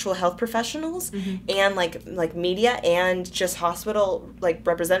 like, actual health professionals and, like media and just hospital, like,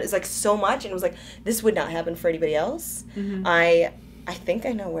 representatives, like, so much. And it was like, this would not happen for anybody else. I think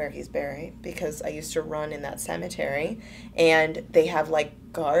I know where he's buried because I used to run in that cemetery. And they have,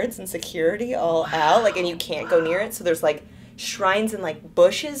 like, guards and security all out, like, and you can't go near it. So there's, like, shrines and, like,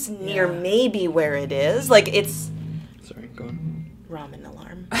 bushes near maybe where it is. Like, it's... Sorry, go on. Ramen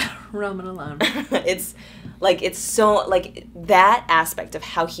alarm. Roman alarm. It's so, like, that aspect of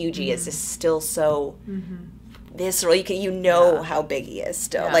how huge he is still so visceral. You know how big he is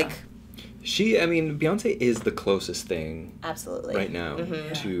still. Yeah. Like, Beyonce is the closest thing absolutely right now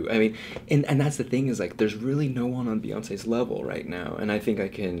to, I mean, and that's the thing is, like, there's really no one on Beyonce's level right now. And I think I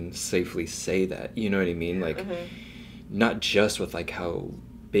can safely say that, you know what I mean? Like, not just with, like, how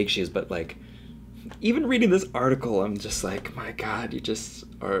big she is, but, like, even reading this article, I'm just like, my God, you just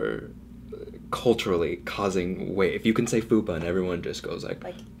are culturally causing weight. If you can say fupa and everyone just goes like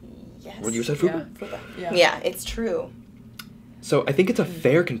yes. What, you said fupa? Yeah, it's true. So I think it's a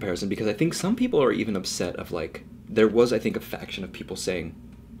fair comparison because I think some people are even upset of, like, there was, I think, a faction of people saying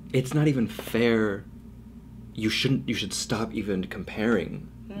it's not even fair. You should stop even comparing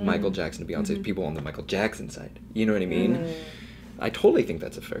Michael Jackson to Beyonce. People on the Michael Jackson side. You know what I mean? I totally think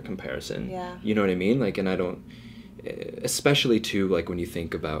that's a fair comparison. Yeah. You know what I mean? Like, and I don't, especially too, like, when you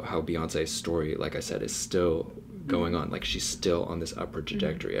think about how Beyonce's story, like I said, is still going on. Like, she's still on this upward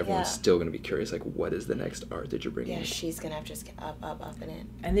trajectory. Everyone's still going to be curious, like, what is the next art that you're bringing? Yeah, she's going to have to just get up in it.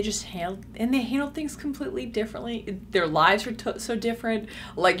 And they just handle things completely differently. Their lives are so different.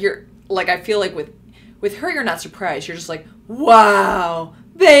 Like, I feel like with her, you're not surprised. You're just like, wow,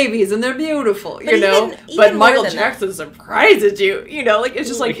 babies, and they're beautiful, you know? But Michael Jackson surprises you, you know? Like, it's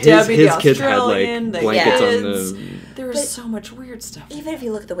just like Debbie the Australian, kids had, like, blankets on There was But so much weird stuff. even if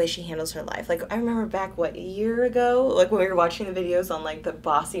you look at the way she handles her life, like I remember back a year ago, like when we were watching the videos on like the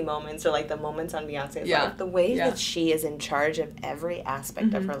bossy moments or like the moments on Beyonce's life, the way that she is in charge of every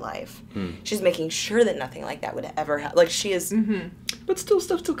aspect of her life, she's making sure that nothing like that would ever happen. Like she is. But stuff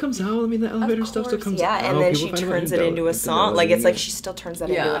still comes out. I mean, the elevator stuff still comes out. Yeah, and then she turns it into a song. Like it's like she still turns that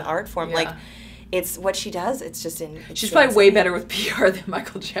into an art form. Like. It's what she does. It's just in. She's probably way better with PR than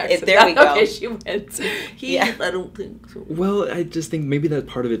Michael Jackson. There we go. Okay, she wins. I don't think so. Well, I just think maybe that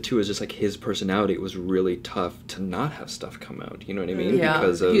part of it too is just like his personality. It was really tough to not have stuff come out. You know what I mean? Yeah,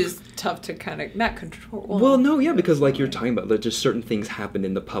 because of, he was tough to kind of not control. Well, no, yeah, because like you're talking about, like, just certain things happen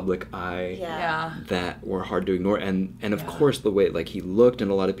in the public eye that were hard to ignore, and of course the way like he looked, and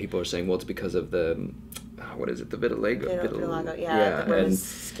a lot of people are saying, well, it's because of the. What is it? The vitiligo. Where his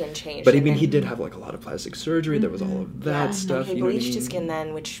skin changed. But I mean, he did have like a lot of plastic surgery. There was all of that stuff. He bleached his skin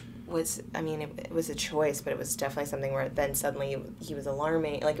then, which was, I mean, it was a choice, but it was definitely something where then suddenly he was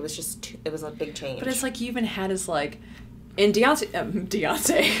alarming. Like it was just, it was a big change. But it's like he even had his like. And Beyonce, I'm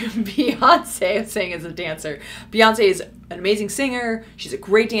saying as a dancer, Beyonce is an amazing singer. She's a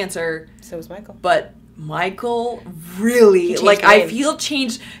great dancer. So was Michael. But Michael really, like, I feel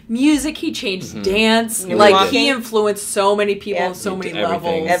changed music, he changed dance, like, he influenced so many people on so many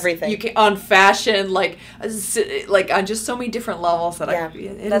levels. Everything. You can, on fashion, like on just so many different levels that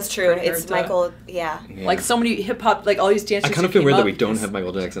that's true. It's Michael, Like, so many hip-hop, like, all these dancers I kind of feel weird that we don't have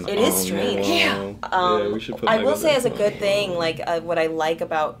Michael Jackson. It is strange. We should put I will say as a good thing, like, what I like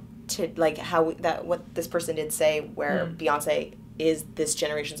about, what this person did say, where Beyonce is this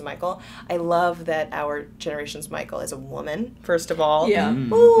generation's Michael. I love that our generation's Michael is a woman, first of all. Yeah.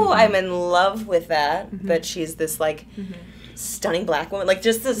 Ooh, I'm in love with that. That she's this, like, stunning black woman. Like,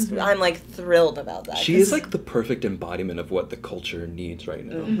 just this, I'm, like, thrilled about that. She is, like, the perfect embodiment of what the culture needs right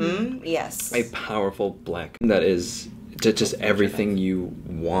now. Yes. A powerful black that is just everything you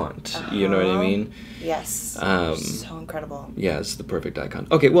want. You know what I mean? Yes. So incredible. Yeah, it's the perfect icon.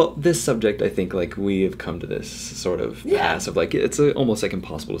 Okay, well, this subject, I think, like, we have come to this sort of pass of, like, it's almost, like,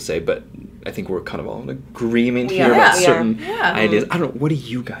 impossible to say, but I think we're kind of all in agreement here about certain ideas. I don't know, what do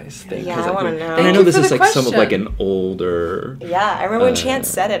you guys think? Yeah, I want to know. And I know this is, like, some of, like, an older... Yeah, I remember when Chance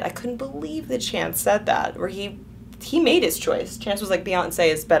said it. I couldn't believe that Chance said that, where he made his choice. Chance was like,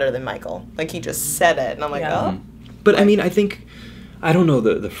 Beyonce is better than Michael. Like, he just said it, and I'm like, oh. But, I mean, I think... I don't know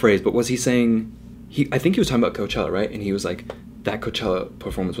the phrase, but was he saying... I think he was talking about Coachella, right? And he was like, that Coachella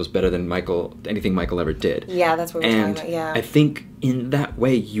performance was better than anything Michael ever did. Yeah, that's what we're talking about, yeah. I think in that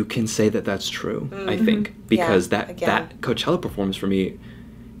way, you can say that that's true, I think. Because that Coachella performance for me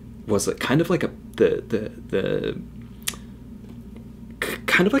was like, kind of like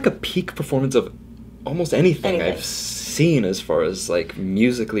kind of like a peak performance of almost anything I've seen as far as, like,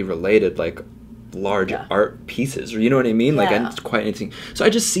 musically related, like, large art pieces, or you know what I mean? Like, and it's quite interesting. So I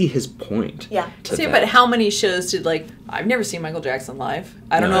just see his point. But how many shows did, like, I've never seen Michael Jackson live.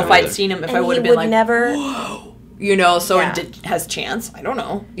 I don't know if I'd seen him, if I would have been like, whoa, you know, so has Chance? I don't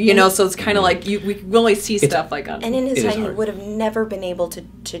know. You know, so it's kind of like, we only see stuff like on... And in his time, he would have never been able to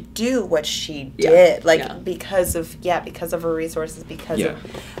do what she did, like, because of her resources, because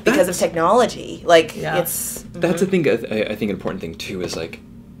of technology. Like, it's... That's the thing, I think an important thing, too, is, like,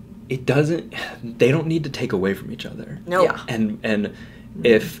 they don't need to take away from each other. No. Yeah. And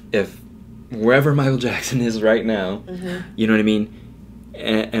if wherever Michael Jackson is right now, you know what I mean?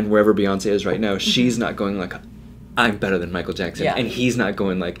 And wherever Beyonce is right now, she's not going like, I'm better than Michael Jackson. And he's not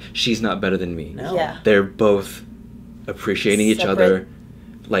going like, she's not better than me. No. Yeah. They're both appreciating each other.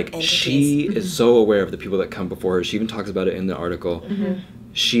 Like, entities. She is so aware of the people that come before her. She even talks about it in the article.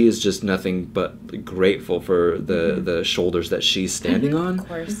 She is just nothing but grateful for the shoulders that she's standing on. Of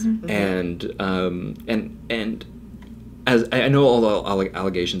course. And as I know all the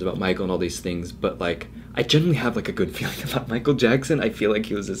allegations about Michael and all these things, but, like, I generally have, like, a good feeling about Michael Jackson. I feel like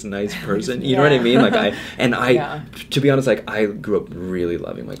he was this nice person. You know what I mean? Like, to be honest, like, I grew up really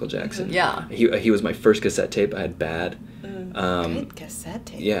loving Michael Jackson. Yeah. He was my first cassette tape. I had Bad. Good cassette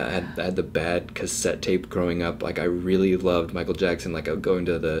tape. Yeah, I had the Bad cassette tape growing up. Like, I really loved Michael Jackson. Like, I would go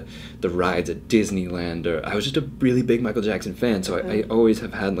into the rides at Disneyland. Or I was just a really big Michael Jackson fan, so I always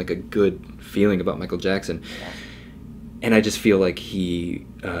have had, like, a good feeling about Michael Jackson. Yeah. And I just feel like he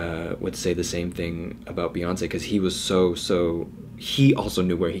would say the same thing about Beyonce, because he was he also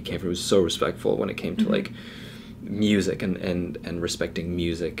knew where he came from. He was so respectful when it came to, like, music and respecting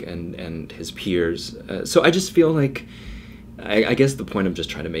music and his peers. So I just feel like, I guess the point I'm just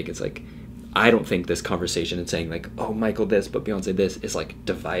trying to make is, like, I don't think this conversation and saying, like, oh, Michael this, but Beyonce this, is, like,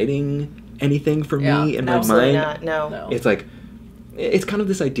 dividing anything for me in my mind. Not. No. It's like, it's kind of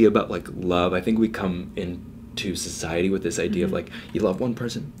this idea about, like, love. I think we come in to society with this idea of like you love one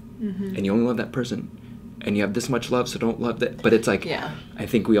person and you only love that person and you have this much love, so don't love that. But it's like I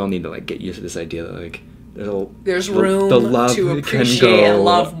think we all need to like get used to this idea that like there's room the love to can appreciate go and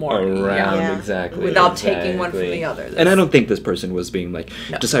love more around exactly without taking one from the other. And I don't think this person was being like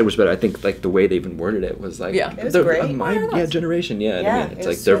decide what's better. I think like the way they even worded it was like it was great. My generation I mean, it's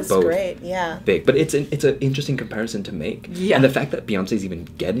like they're both great. big, but it's an interesting comparison to make. And the fact that Beyonce's even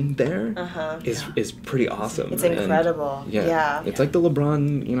getting there is pretty awesome. It's incredible. And, it's like the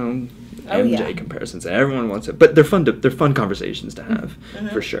LeBron MJ comparisons. Everyone wants it, but they're fun conversations to have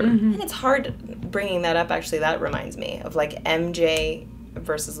for sure. And it's hard bringing that up. Actually, that reminds me of like MJ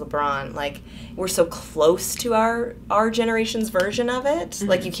versus LeBron. Like we're so close to our generation's version of it.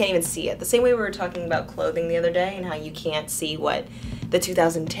 Like you can't even see it. The same way we were talking about clothing the other day and how you can't see what the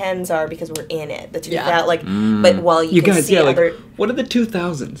 2010s are because we're in it. But while you can guys, see other. Like, what are the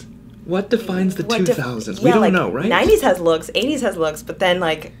 2000s? What defines the 2000s? We don't know, right? 90s has looks, 80s has looks, but then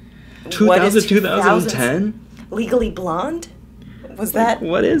like 2010? Legally Blonde? Was that?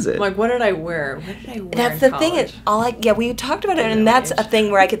 What is it? Like, what did I wear? That's the thing. We talked about it, and that's a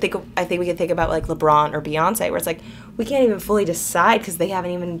thing where I think we could think about like LeBron or Beyonce, where it's like we can't even fully decide because they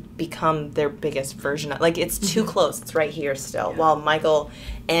haven't even become their biggest version. Like it's too close. It's right here still. While Michael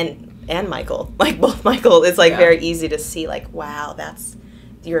and Michael, like both Michael, it's like very easy to see. Like, wow, that's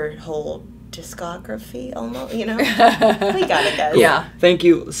your whole discography almost, we got it, guys. Cool. Thank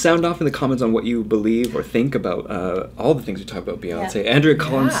you. Sound off in the comments on what you believe or think about all the things we talk about Beyonce. Andrea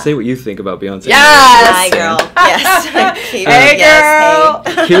Collins, say what you think about Beyonce. Yes! Hi, girl. Yes. Hey, girl.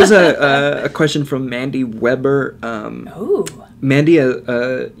 Hey. Here's a question from Mandy Weber. Mandy,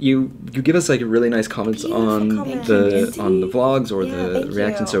 you give us like really nice comments on the vlogs or the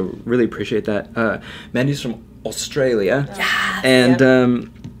reactions, so really appreciate that. Mandy's from Australia. Yes.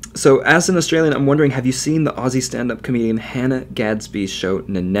 And so, as an Australian, I'm wondering, have you seen the Aussie stand-up comedian Hannah Gadsby's show,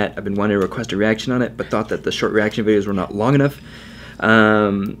 Nanette? I've been wanting to request a reaction on it, but thought that the short reaction videos were not long enough.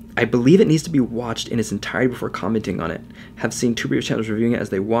 I believe it needs to be watched in its entirety before commenting on it. Have seen two previous channels reviewing it as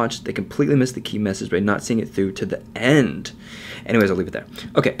they watched. They completely missed the key message by not seeing it through to the end. Anyways, I'll leave it there.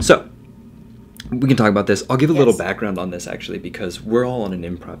 Okay, so we can talk about this. I'll give a little background on this, actually, because we're all on an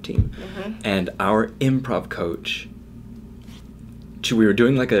improv team. And our improv coach... we were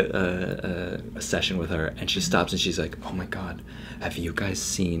doing like a session with her, and she stops and she's like, "Oh my God, have you guys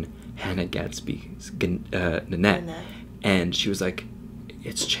seen Hannah Gadsby's Nanette?" And she was like,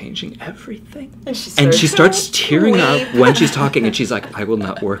 "It's changing everything." And she starts tearing up when she's talking, and she's like, "I will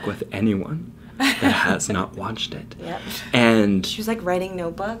not work with anyone that has not watched it." And she was like writing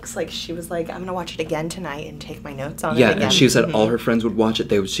notebooks. Like she was like, "I'm gonna watch it again tonight and take my notes on it again." And she said all her friends would watch it.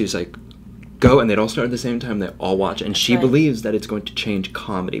 She was like, go, and they'd all start at the same time, they all watch it, and she believes that it's going to change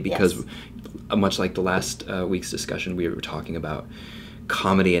comedy because much like the last week's discussion, we were talking about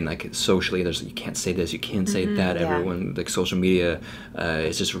comedy and like socially there's you can't say this, you can't say that, everyone like social media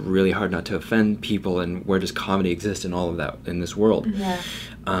it's just really hard not to offend people, and where does comedy exist in all of that in this world.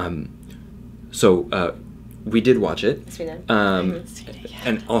 So we did watch it. Yes, we did.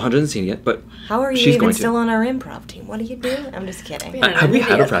 And Alejandra hasn't seen it yet, but how are you even still on our improv team? What are you doing? I'm just kidding. Have we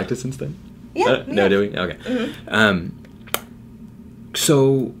had a practice since then? No, do we? Okay.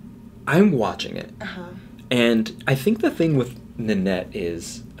 So I'm watching it, and I think the thing with Nanette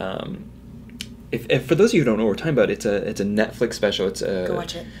is, if for those of you who don't know what we're talking about, it's a Netflix special. It's go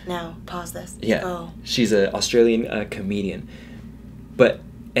watch it now. Pause this. Go. She's an Australian comedian,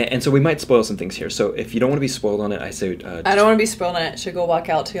 and so we might spoil some things here. So if you don't want to be spoiled on it, I say I don't want to be spoiled on it. Should go walk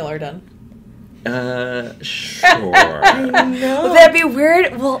out till y'all are done. Sure. I know. Would that be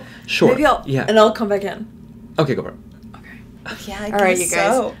weird? Well, sure. Maybe and I'll come back in. Okay, go for it. Yeah, I all right, guess you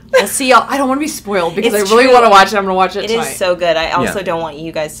guys. So. We'll see y'all. I don't want to be spoiled because It's I really true. want to watch it. I'm going to watch it tonight. It is so good. I also don't want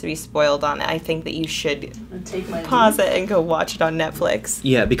you guys to be spoiled on it. I think that you should pause it and go watch it on Netflix.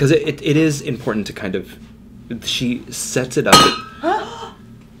 Yeah, because it is important to kind of... She sets it up...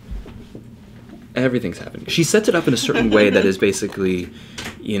 Everything's happening. She sets it up in a certain way that is basically,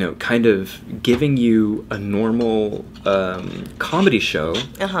 kind of giving you a normal comedy show,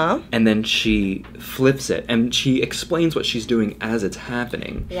 and then she flips it, and she explains what she's doing as it's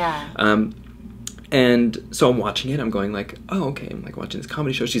happening. And so I'm watching it, I'm going like, oh, okay, I'm like watching this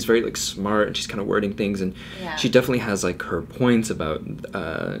comedy show. She's very like smart, and she's kind of wording things, and she definitely has like her points about,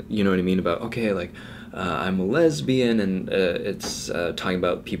 you know what I mean, about, okay, like, I'm a lesbian, and it's talking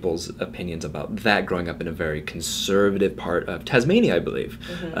about people's opinions about that, growing up in a very conservative part of Tasmania, I believe,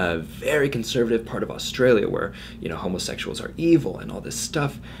 a very conservative part of Australia where, homosexuals are evil and all this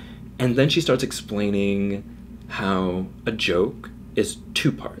stuff. And then she starts explaining how a joke is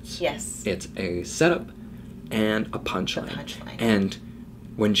two parts. Yes. It's a setup and a punchline. The punchline. And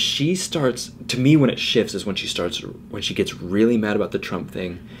when she starts, to me, when it shifts is when she gets really mad about the Trump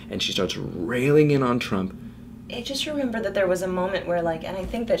thing, and she starts railing in on Trump. I just remember that there was a moment where, like, and I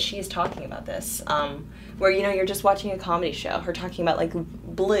think that she's talking about this, where, you know, you're just watching a comedy show, her talking about, like,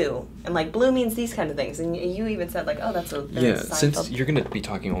 blue, and, like, blue means these kind of things, and you even said, like, oh, that's a Yeah, Seinfeld. since you're going to be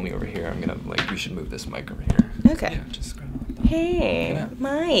talking only over here, I'm going to, like, we should move this mic over here. Okay. Yeah, just grab it. Hey, Yeah.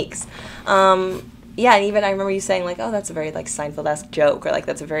 mics. Yeah, and even I remember you saying, like, oh, that's a very, like, Seinfeld-esque joke, or, like,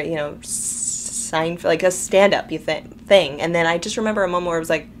 that's a very, you know, Seinfeld, like, a stand-up thing, and then I just remember a moment where it was,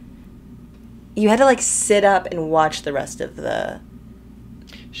 like, you had to, like, sit up and watch the rest of the...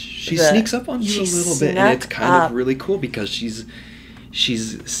 She sneaks up on you a little bit, and it's kind of really cool because she's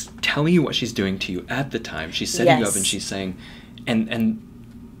telling you what she's doing to you at the time. She's setting you up, and she's saying, and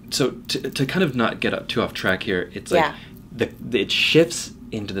so to kind of not get too off track here, it's like it shifts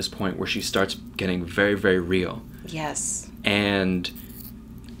into this point where she starts getting very, very real. Yes. And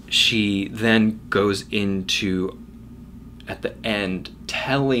she then goes into, at the end,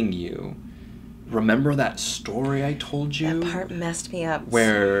 telling you, remember that story I told you? That part messed me up.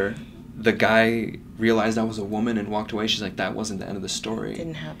 Where the guy realized I was a woman and walked away. She's like, that wasn't the end of the story.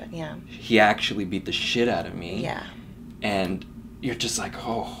 Didn't happen, yeah. He actually beat the shit out of me. Yeah. And you're just like,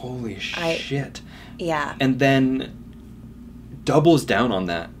 oh, holy shit. Yeah. And then doubles down on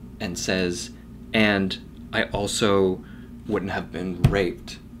that and says, and I also wouldn't have been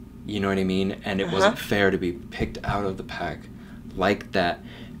raped. You know what I mean? And it wasn't fair to be picked out of the pack like that.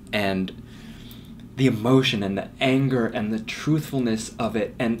 And the emotion and the anger and the truthfulness of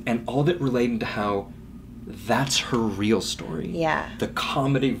it, and all of it relating to how that's her real story. Yeah. The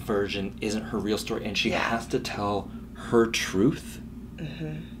comedy version isn't her real story, and she has to tell her truth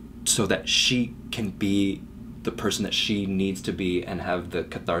so that she can be the person that she needs to be and have the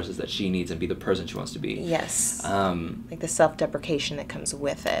catharsis that she needs and be the person she wants to be. Yes. Like the self-deprecation that comes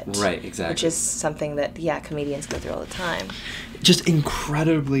with it. Right, exactly. Which is something that, comedians go through all the time. Just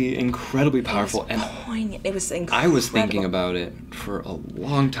incredibly, incredibly powerful. It was poignant. It was incredible. I was thinking about it for a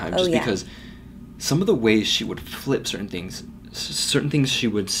long time just because some of the ways she would flip certain things she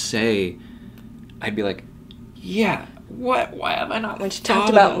would say, I'd be like, yeah, why have I not when she talked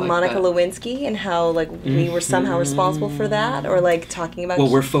about Monica Lewinsky and how, like, we were somehow responsible for that, or, like, talking about... Well,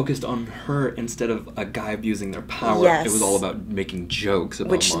 we're focused on her instead of a guy abusing their power. Yes. It was all about making jokes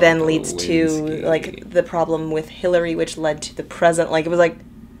about which Monica then leads Lewinsky. to, like, the problem with Hillary, which led to the present. Like, it was, like...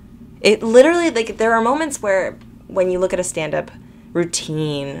 It literally, like, there are moments where, when you look at a stand-up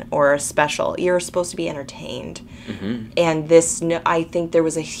routine or a special, you're supposed to be entertained. And this, I think there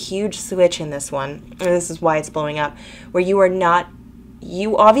was a huge switch in this one, and this is why it's blowing up, where you are not,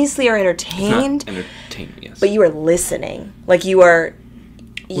 you obviously are entertained, yes. but you are listening. Like, you are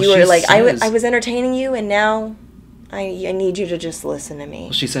like, I was entertaining you, and now I need you to just listen to me.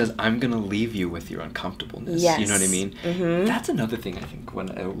 Well, she says, I'm going to leave you with your uncomfortableness. Yes. You know what I mean? That's another thing, I think, when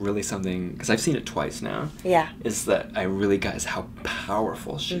really something... Because I've seen it twice now. Yeah. Is that I really got is how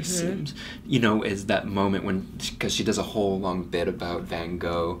powerful she seems. You know, is that moment when... Because she does a whole long bit about Van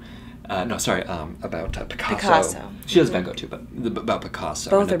Gogh... about Picasso. She does Van Gogh, too, but about Picasso.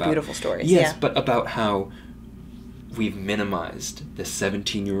 Both are beautiful stories. Yes, but about how we've minimized this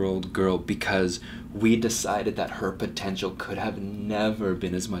 17-year-old girl because we decided that her potential could have never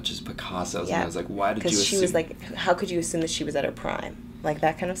been as much as Picasso's. Yeah. And I was like, why did you assume... Because she was like, how could you assume that she was at her prime? Like,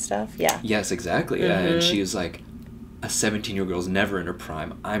 that kind of stuff? Yeah. Yes, exactly. Yeah. And she was like, a 17-year-old girl's never in her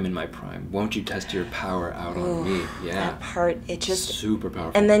prime. I'm in my prime. Won't you test your power out on me? Yeah. That part, it just... Super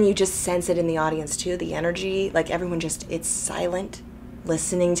powerful. And then you just sense it in the audience, too. The energy, like, everyone just... It's silent.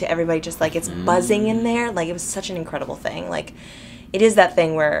 Listening to everybody, just like it's buzzing in there. Like, it was such an incredible thing. Like, it is that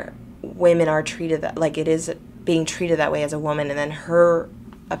thing where women are treated that, like, it is being treated that way as a woman, and then her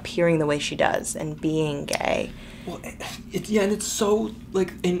appearing the way she does and being gay. Well, and it's so,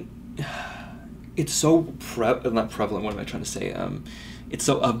 like, it's so not prevalent, what am I trying to say? It's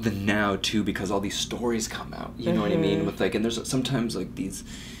so of the now, too, because all these stories come out, you know what I mean? With, like, and there's sometimes, like, these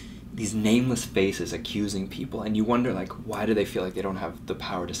nameless faces accusing people, and you wonder, like, why do they feel like they don't have the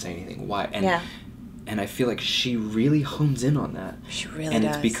power to say anything? Why? And I feel like she really hones in on that. She really and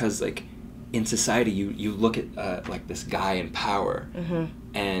does. It's because, like, in society, you look at, like, this guy in power,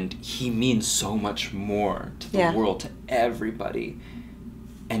 and he means so much more to the world, to everybody,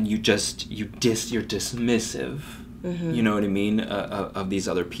 and you're dismissive, you know what I mean, of these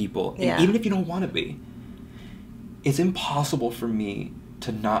other people. And even if you don't want to be, it's impossible for me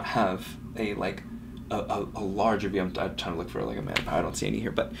to not have a a larger view. I'm trying to look for like a man power. I don't see any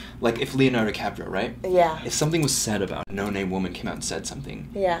here, but like if Leonardo DiCaprio, right? Yeah. If something was said about a no-name woman came out and said something,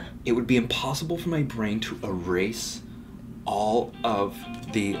 Yeah. it would be impossible for my brain to erase all of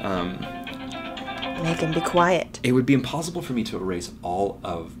the Megan, be quiet. it would be impossible for me to erase all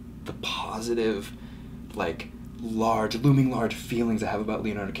of the positive, like, looming large feelings I have about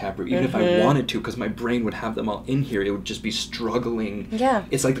Leonardo DiCaprio, even if I wanted to, because my brain would have them all in here. It would just be struggling. Yeah.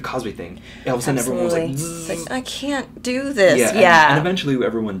 It's like the Cosby thing. All of a sudden everyone was like, It's like, I can't do this. yeah. Yeah. And eventually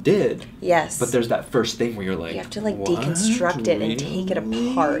everyone did. Yes. But there's that first thing where you're like, You have to, like, "What? deconstruct it and take it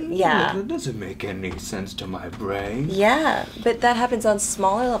apart." Yeah. That doesn't make any sense to my brain. Yeah, but that happens on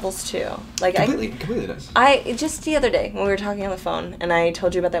smaller levels too. Like Completely does. I just the other day when we were talking on the phone, and I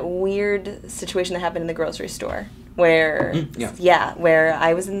told you about that weird situation that happened in the grocery store, where where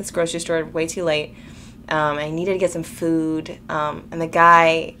I was in this grocery store way too late. I needed to get some food, and the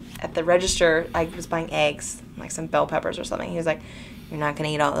guy at the register, I was buying eggs, like some bell peppers or something. He was like, "You're not gonna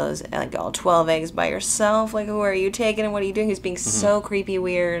eat all those, like all 12 eggs by yourself. Like, who are you taking and what are you doing?" He was being so creepy,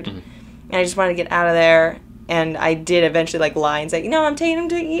 weird, and I just wanted to get out of there. And I did eventually like lie and say, I'm taking him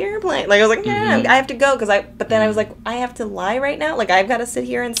to the airplane. Like I was like, no, I have to go but then I was like, I have to lie right now. Like I've got to sit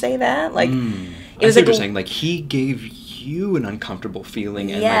here and say that. Like it was like you're saying, like he gave you an uncomfortable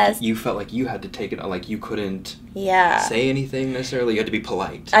feeling, and like you felt like you had to take it, like you couldn't say anything necessarily. You had to be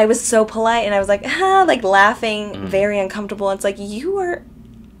polite. I was so polite, and I was like, like laughing, very uncomfortable. It's like you are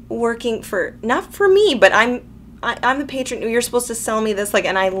working for not for me, but I'm the patron. You're supposed to sell me this, like,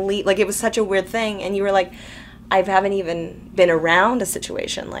 and I leave. Like, it was such a weird thing, and you were like, I haven't even been around a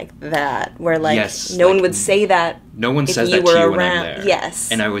situation like that where, like, no one would say that. No one says that to you when I'm there.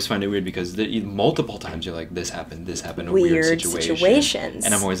 Yes. And I always find it weird because multiple times you're like, this happened, a weird situations.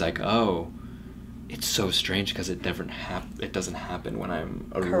 And I'm always like, oh, it's so strange because it doesn't happen when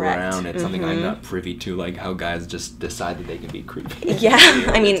I'm around. It's something I'm not privy to, like how guys just decide that they can be creepy. Yeah,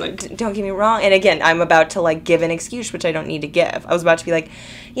 I mean, like, don't get me wrong. And again, I'm about to like give an excuse, which I don't need to give. I was about to be like,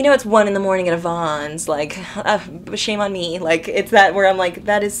 it's 1 a.m. at a Vons. Like, shame on me. Like, it's that where I'm like,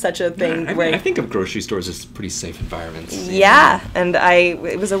 that is such a thing. I think of grocery stores as pretty safe environments. Yeah, and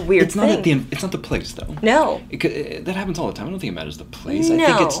it was a weird thing. It's not the place though. No, that happens all the time. I don't think it matters the place. No.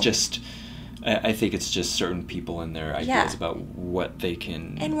 I think it's just certain people and their ideas about what they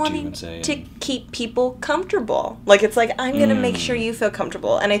can and do wanting and say. To keep people comfortable. Like, it's like, I'm going to make sure you feel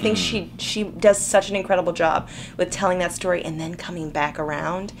comfortable. And I think she does such an incredible job with telling that story and then coming back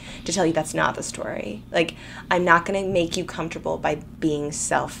around to tell you that's not the story. Like, I'm not going to make you comfortable by being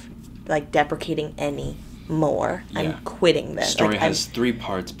deprecating any more. Yeah. I'm quitting this. The story has 3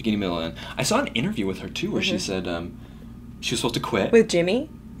 parts, beginning, middle, and end. I saw an interview with her, too, where she said she was supposed to quit. With Jimmy?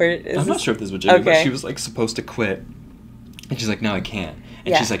 I'm not sure if this was Jimmy, but she was like supposed to quit, and she's like, "No, I can't."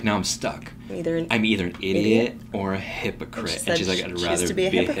 And she's like, "Now I'm stuck. I'm either an idiot or a hypocrite." And she's like, "I'd rather be a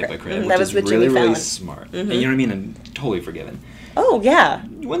hypocrite," which is really, really smart. And you know what I mean? And totally forgiven. Oh yeah.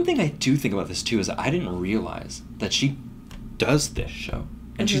 One thing I do think about this too is that I didn't realize that she does this show,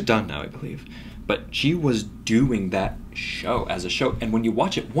 and she's done now, I believe. But she was doing that show as a show, and when you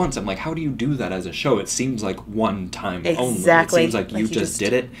watch it once, I'm like, how do you do that as a show? It seems like one time only. It seems like you just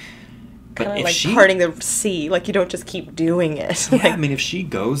did it. But if like parting the sea, like you don't just keep doing it. Yeah, I mean, if she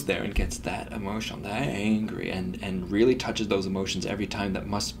goes there and gets that emotional, that angry, and really touches those emotions every time, that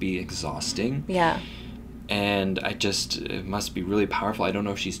must be exhausting. Yeah. And it must be really powerful. I don't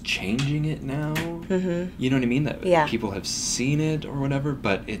know if she's changing it now. You know what I mean? That people have seen it or whatever,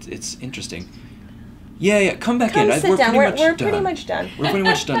 but it's interesting. Yeah, come back in. Sit down. We're pretty much done. We're pretty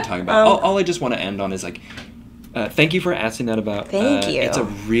much done talking about all I just want to end on is like, thank you for asking that about. Thank you. It's a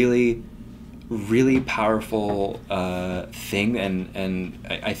really, really powerful thing, and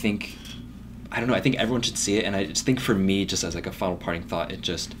I think, I don't know, I think everyone should see it, and I just think for me, just as like a final parting thought, it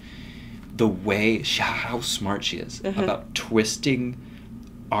just, the way, how smart she is about twisting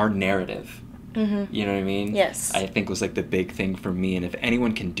our narrative. You know what I mean? Yes. I think was like the big thing for me, and if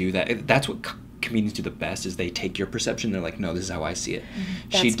anyone can do that, that's what comedians do the best, is they take your perception, they're like, no, this is how I see it.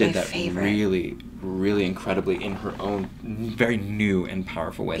 She did that really, really incredibly in her own very new and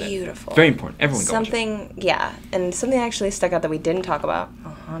powerful way. Beautiful. Very important. Everyone go and something actually stuck out that we didn't talk about,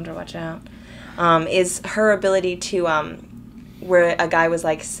 Alejandra, watch out, is her ability to, where a guy was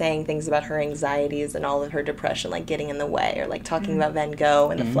like saying things about her anxieties and all of her depression, like getting in the way, or like talking about Van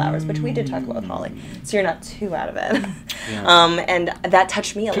Gogh and the flowers, which we did talk about with Holly, so you're not too out of it. And that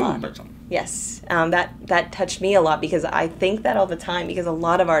touched me a lot. Yes, that touched me a lot, because I think that all the time, because a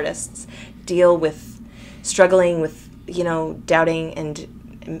lot of artists deal with struggling with, doubting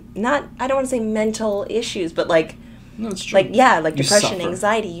and not, I don't want to say mental issues, but like No, it's true. Like, yeah, like You depression, suffer.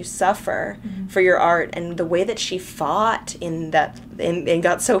 anxiety, you suffer for your art. And the way that she fought in that, and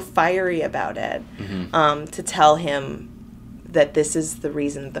got so fiery about it, to tell him that this is the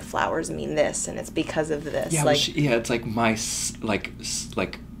reason that the flowers mean this, and it's because of this. Yeah, like, it's like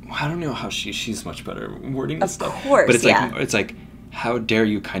like I don't know how she's much better wording this stuff. Of course, but it's yeah. like it's like, how dare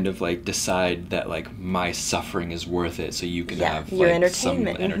you kind of like decide that like my suffering is worth it so you can have your like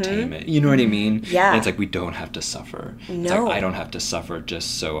entertainment. some entertainment. You know what I mean? Yeah. And it's like, we don't have to suffer. It's No. like, I don't have to suffer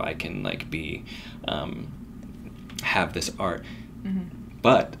just so I can like be have this art.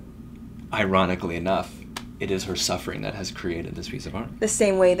 But ironically enough, it is her suffering that has created this piece of art. the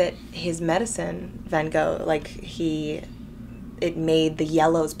same way that his medicine, Van Gogh, like it made the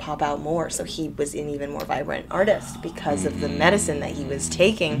yellows pop out more, so he was an even more vibrant artist because of the medicine that he was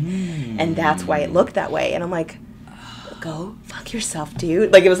taking, and that's why it looked that way. And I'm like, go fuck yourself,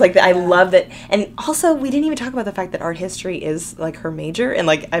 dude. Like, it was like, I love that. And also, we didn't even talk about the fact that art history is like her major, and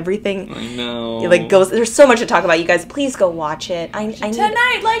like everything I know. like goes, there's so much to talk about. You guys, please go watch it. I need,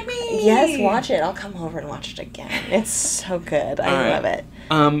 Tonight, like me. yes, watch it. I'll come over and watch it again. It's so good. I All right. love it.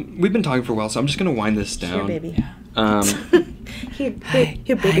 We've been talking for a while, so I'm just gonna wind this down. Here, baby. Here, baby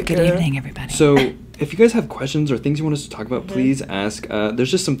Good girl. evening, everybody. So, if you guys have questions or things you want us to talk about, please ask.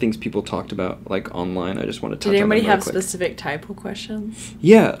 There's just some things people talked about, like, online. I just want to touch on Did them anybody real have quick. specific typo questions?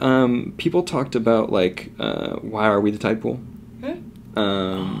 Yeah, people talked about, like, why are we the tide pool?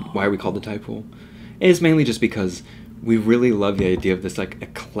 Why are we called the tide pool? And it's mainly just because we really love the idea of this, like,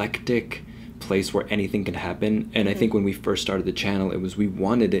 eclectic place where anything can happen. And I think when we first started the channel, we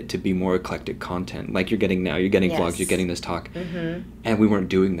wanted it to be more eclectic content, like you're getting now. You're getting vlogs, you're getting this talk. And we weren't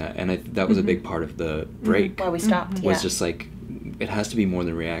doing that. And that was a big part of the break. Why we stopped, Was just like, it has to be more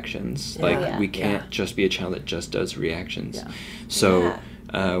than reactions. Like, we can't just be a channel that just does reactions. So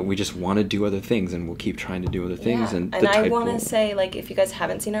we just want to do other things, and we'll keep trying to do other things. And I want to say, like, if you guys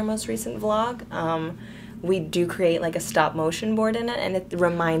haven't seen our most recent vlog, we do create like a stop motion board in it, and it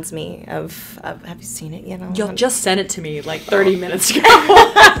reminds me of have you seen it? You know, You'll just sent it to me like 30 minutes ago.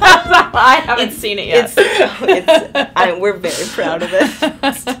 I haven't seen it yet. We're very proud of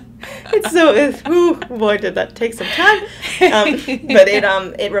it. Ooh, boy, did that take some time. But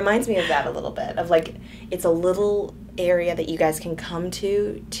it reminds me of that a little bit, of like, it's a little area that you guys can come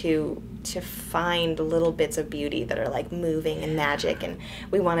to find little bits of beauty that are like moving and magic, and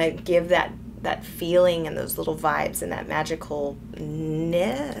we want to give that feeling and those little vibes and that magicalness.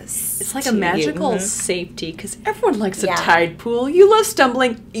 It's like a magical safety, because everyone likes a tide pool. You love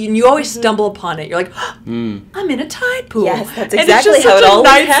stumbling, and you always stumble upon it. You're like, I'm in a tide pool. Yes, that's and exactly it's just how such it a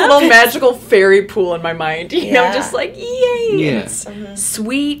always nice happens. little magical fairy pool in my mind. You know, just like, yay. Yeah. And it's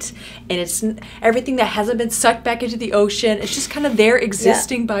sweet, and it's everything that hasn't been sucked back into the ocean. It's just kind of there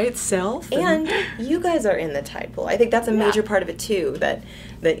existing by itself. And you guys are in the tide pool. I think that's a major part of it too, that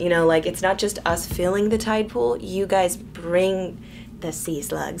you know, like, it's not just us filling the tide pool. You guys bring the sea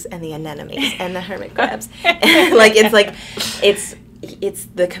slugs and the anemones and the hermit crabs. It's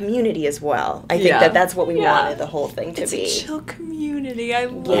the community as well. I think that's what we wanted the whole thing to be. It's a chill community. I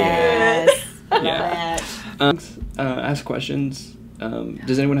love Yes. it. Love it. Ask questions.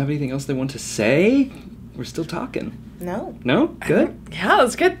 Does anyone have anything else they want to say? We're still talking. No. No? Good? Yeah,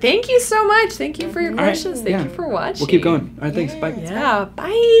 that's good. Thank you so much. Thank you for your questions. Thank you for watching. We'll keep going. All right, thanks. Bye. Yeah,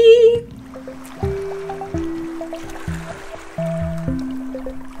 bye.